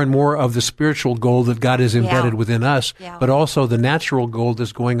more and more of the spiritual gold that God has embedded within us, but also the natural gold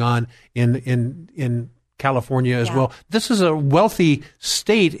that's going on in California as well. This is a wealthy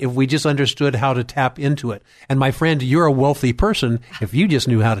state if we just understood how to tap into it. And my friend, you're a wealthy person if you just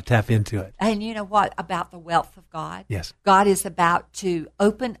knew how to tap into it. And you know what about the wealth of God? Yes. God is about to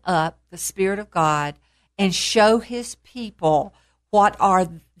open up the Spirit of God and show His people what are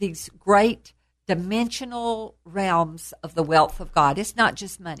these great dimensional realms of the wealth of God. It's not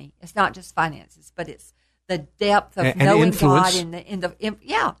just money. It's not just finances, but it's the depth of knowing influence. God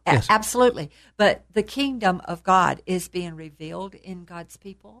yes. Absolutely. But the kingdom of God is being revealed in God's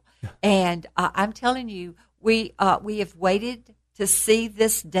people, and I'm telling you, we have waited to see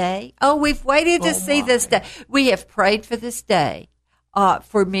this day. Oh, we've waited to see this day. We have prayed for this day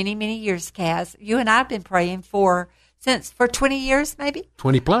for many, many years. Kaz, you and I have been praying for 20 years, maybe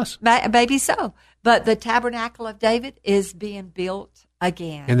 20 plus, maybe so. But the Tabernacle of David is being built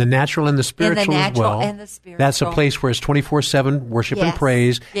again. In the natural and the spiritual as well. And the spiritual. That's a place where it's 24/7 worship and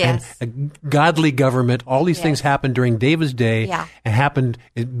praise and a godly government. All these things happened during David's day and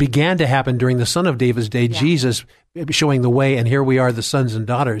it began to happen during the son of David's day, Jesus showing the way. And here we are, the sons and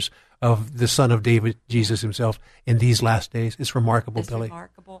daughters of the son of David, Jesus himself, in these last days. It's remarkable, Billy. It's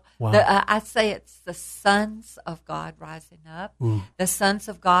remarkable. Wow. I say it's the sons of God rising up. Ooh. The sons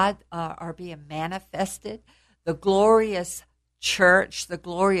of God are being manifested. The glorious church, the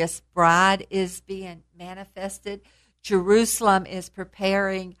glorious bride is being manifested. Jerusalem is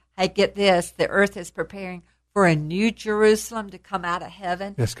preparing. Hey, get this. The earth is preparing for a new Jerusalem to come out of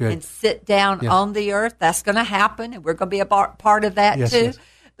heaven and sit down on the earth. That's going to happen, and we're going to be a part of that too. Yes.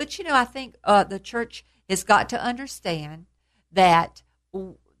 But, I think the church has got to understand that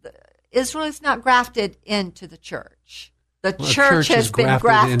Israel is not grafted into the church. The church has been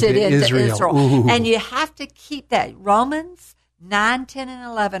grafted into Israel. Ooh. And you have to keep that. Romans 9, 10, and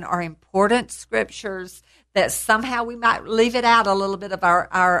 11 are important scriptures that somehow we might leave it out a little bit of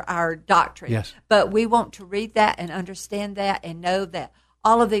our doctrine. Yes. But we want to read that and understand that and know that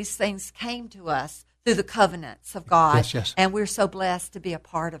all of these things came to us through the covenants of God. Yes. And we're so blessed to be a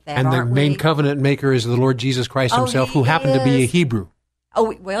part of that, and the main covenant maker is the Lord Jesus Christ himself, who happened to be a Hebrew.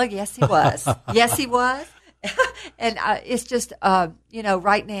 Oh, well, yes, he was. Yes, he was. And it's just,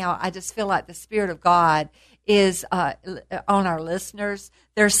 right now, I just feel like the Spirit of God is on our listeners.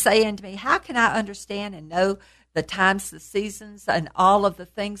 They're saying to me, how can I understand and know the times, the seasons, and all of the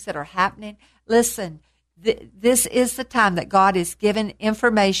things that are happening? Listen, this is the time that God is giving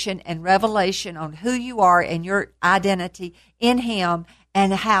information and revelation on who you are and your identity in Him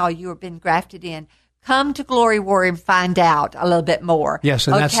and how you have been grafted in. Come to Glory War and find out a little bit more. Yes,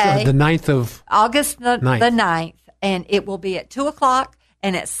 and that's the 9th of August, the 9th, and it will be at 2 o'clock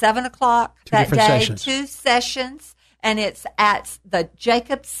and at 7 o'clock that day. Sessions. 2 sessions, and it's at the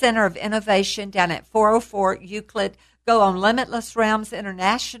Jacob Center of Innovation down at 404 Euclid. Go on Limitless Realms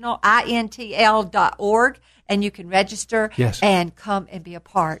International, INTL.org, and you can register and come and be a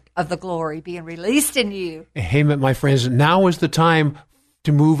part of the glory being released in you. Hey, my friends, now is the time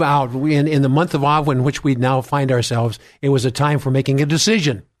to move out. In the month of Av, in which we now find ourselves, it was a time for making a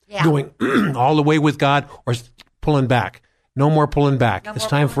decision, going all the way with God or pulling back. No more pulling back. It's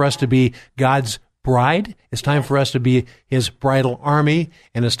time for us to be God's bride. It's time for us to be His bridal army,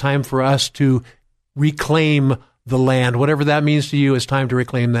 and it's time for us to reclaim the land. Whatever that means to you, it's time to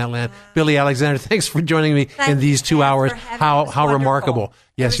reclaim that land. Billy Alexander, thanks for joining me in these 2 hours. How remarkable.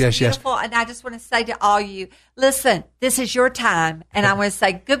 Yes. Beautiful. And I just want to say to all you, listen, this is your time. And I want to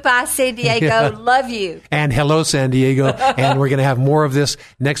say goodbye, San Diego. Love you. And hello, San Diego. And we're going to have more of this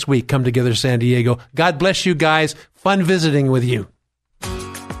next week. Come Together, San Diego. God bless you guys. Fun visiting with you.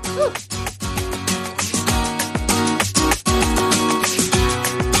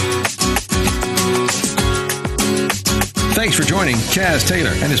 Thanks for joining Kaz Taylor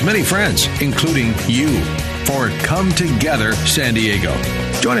and his many friends, including you, for Come Together San Diego.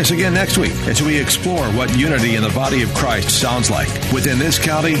 Join us again next week as we explore what unity in the body of Christ sounds like within this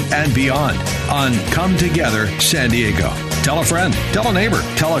county and beyond on Come Together San Diego. Tell a friend, tell a neighbor,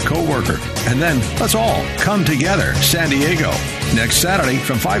 tell a coworker, and then let's all come together San Diego next Saturday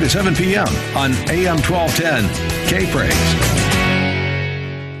from 5 to 7 p.m. on AM 1210 K-Praise.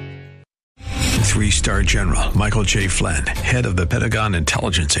 3-star General Michael J. Flynn, head of the Pentagon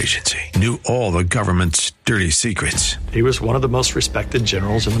Intelligence Agency, knew all the government's dirty secrets. He was one of the most respected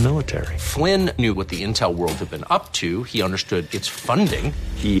generals in the military. Flynn knew what the intel world had been up to. He understood its funding.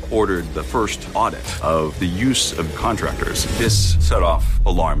 He ordered the first audit of the use of contractors. This set off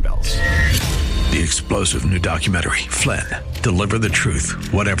alarm bells. The explosive new documentary, Flynn, Deliver the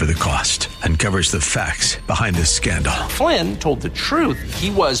Truth, Whatever the Cost, uncovers the facts behind this scandal. Flynn told the truth.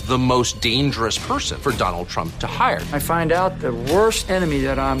 He was the most dangerous person for Donald Trump to hire. I find out the worst enemy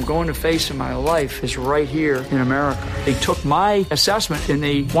that I'm going to face in my life is right here in America. They took my assessment and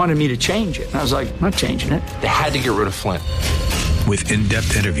they wanted me to change it. And I was like, I'm not changing it. They had to get rid of Flynn. With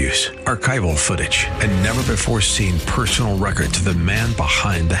in-depth interviews, archival footage, and never-before-seen personal records of the man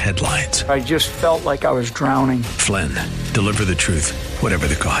behind the headlines. I just felt like I was drowning. Flynn, Deliver the Truth, Whatever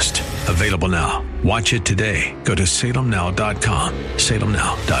the Cost. Available now. Watch it today. Go to salemnow.com.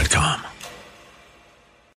 salemnow.com.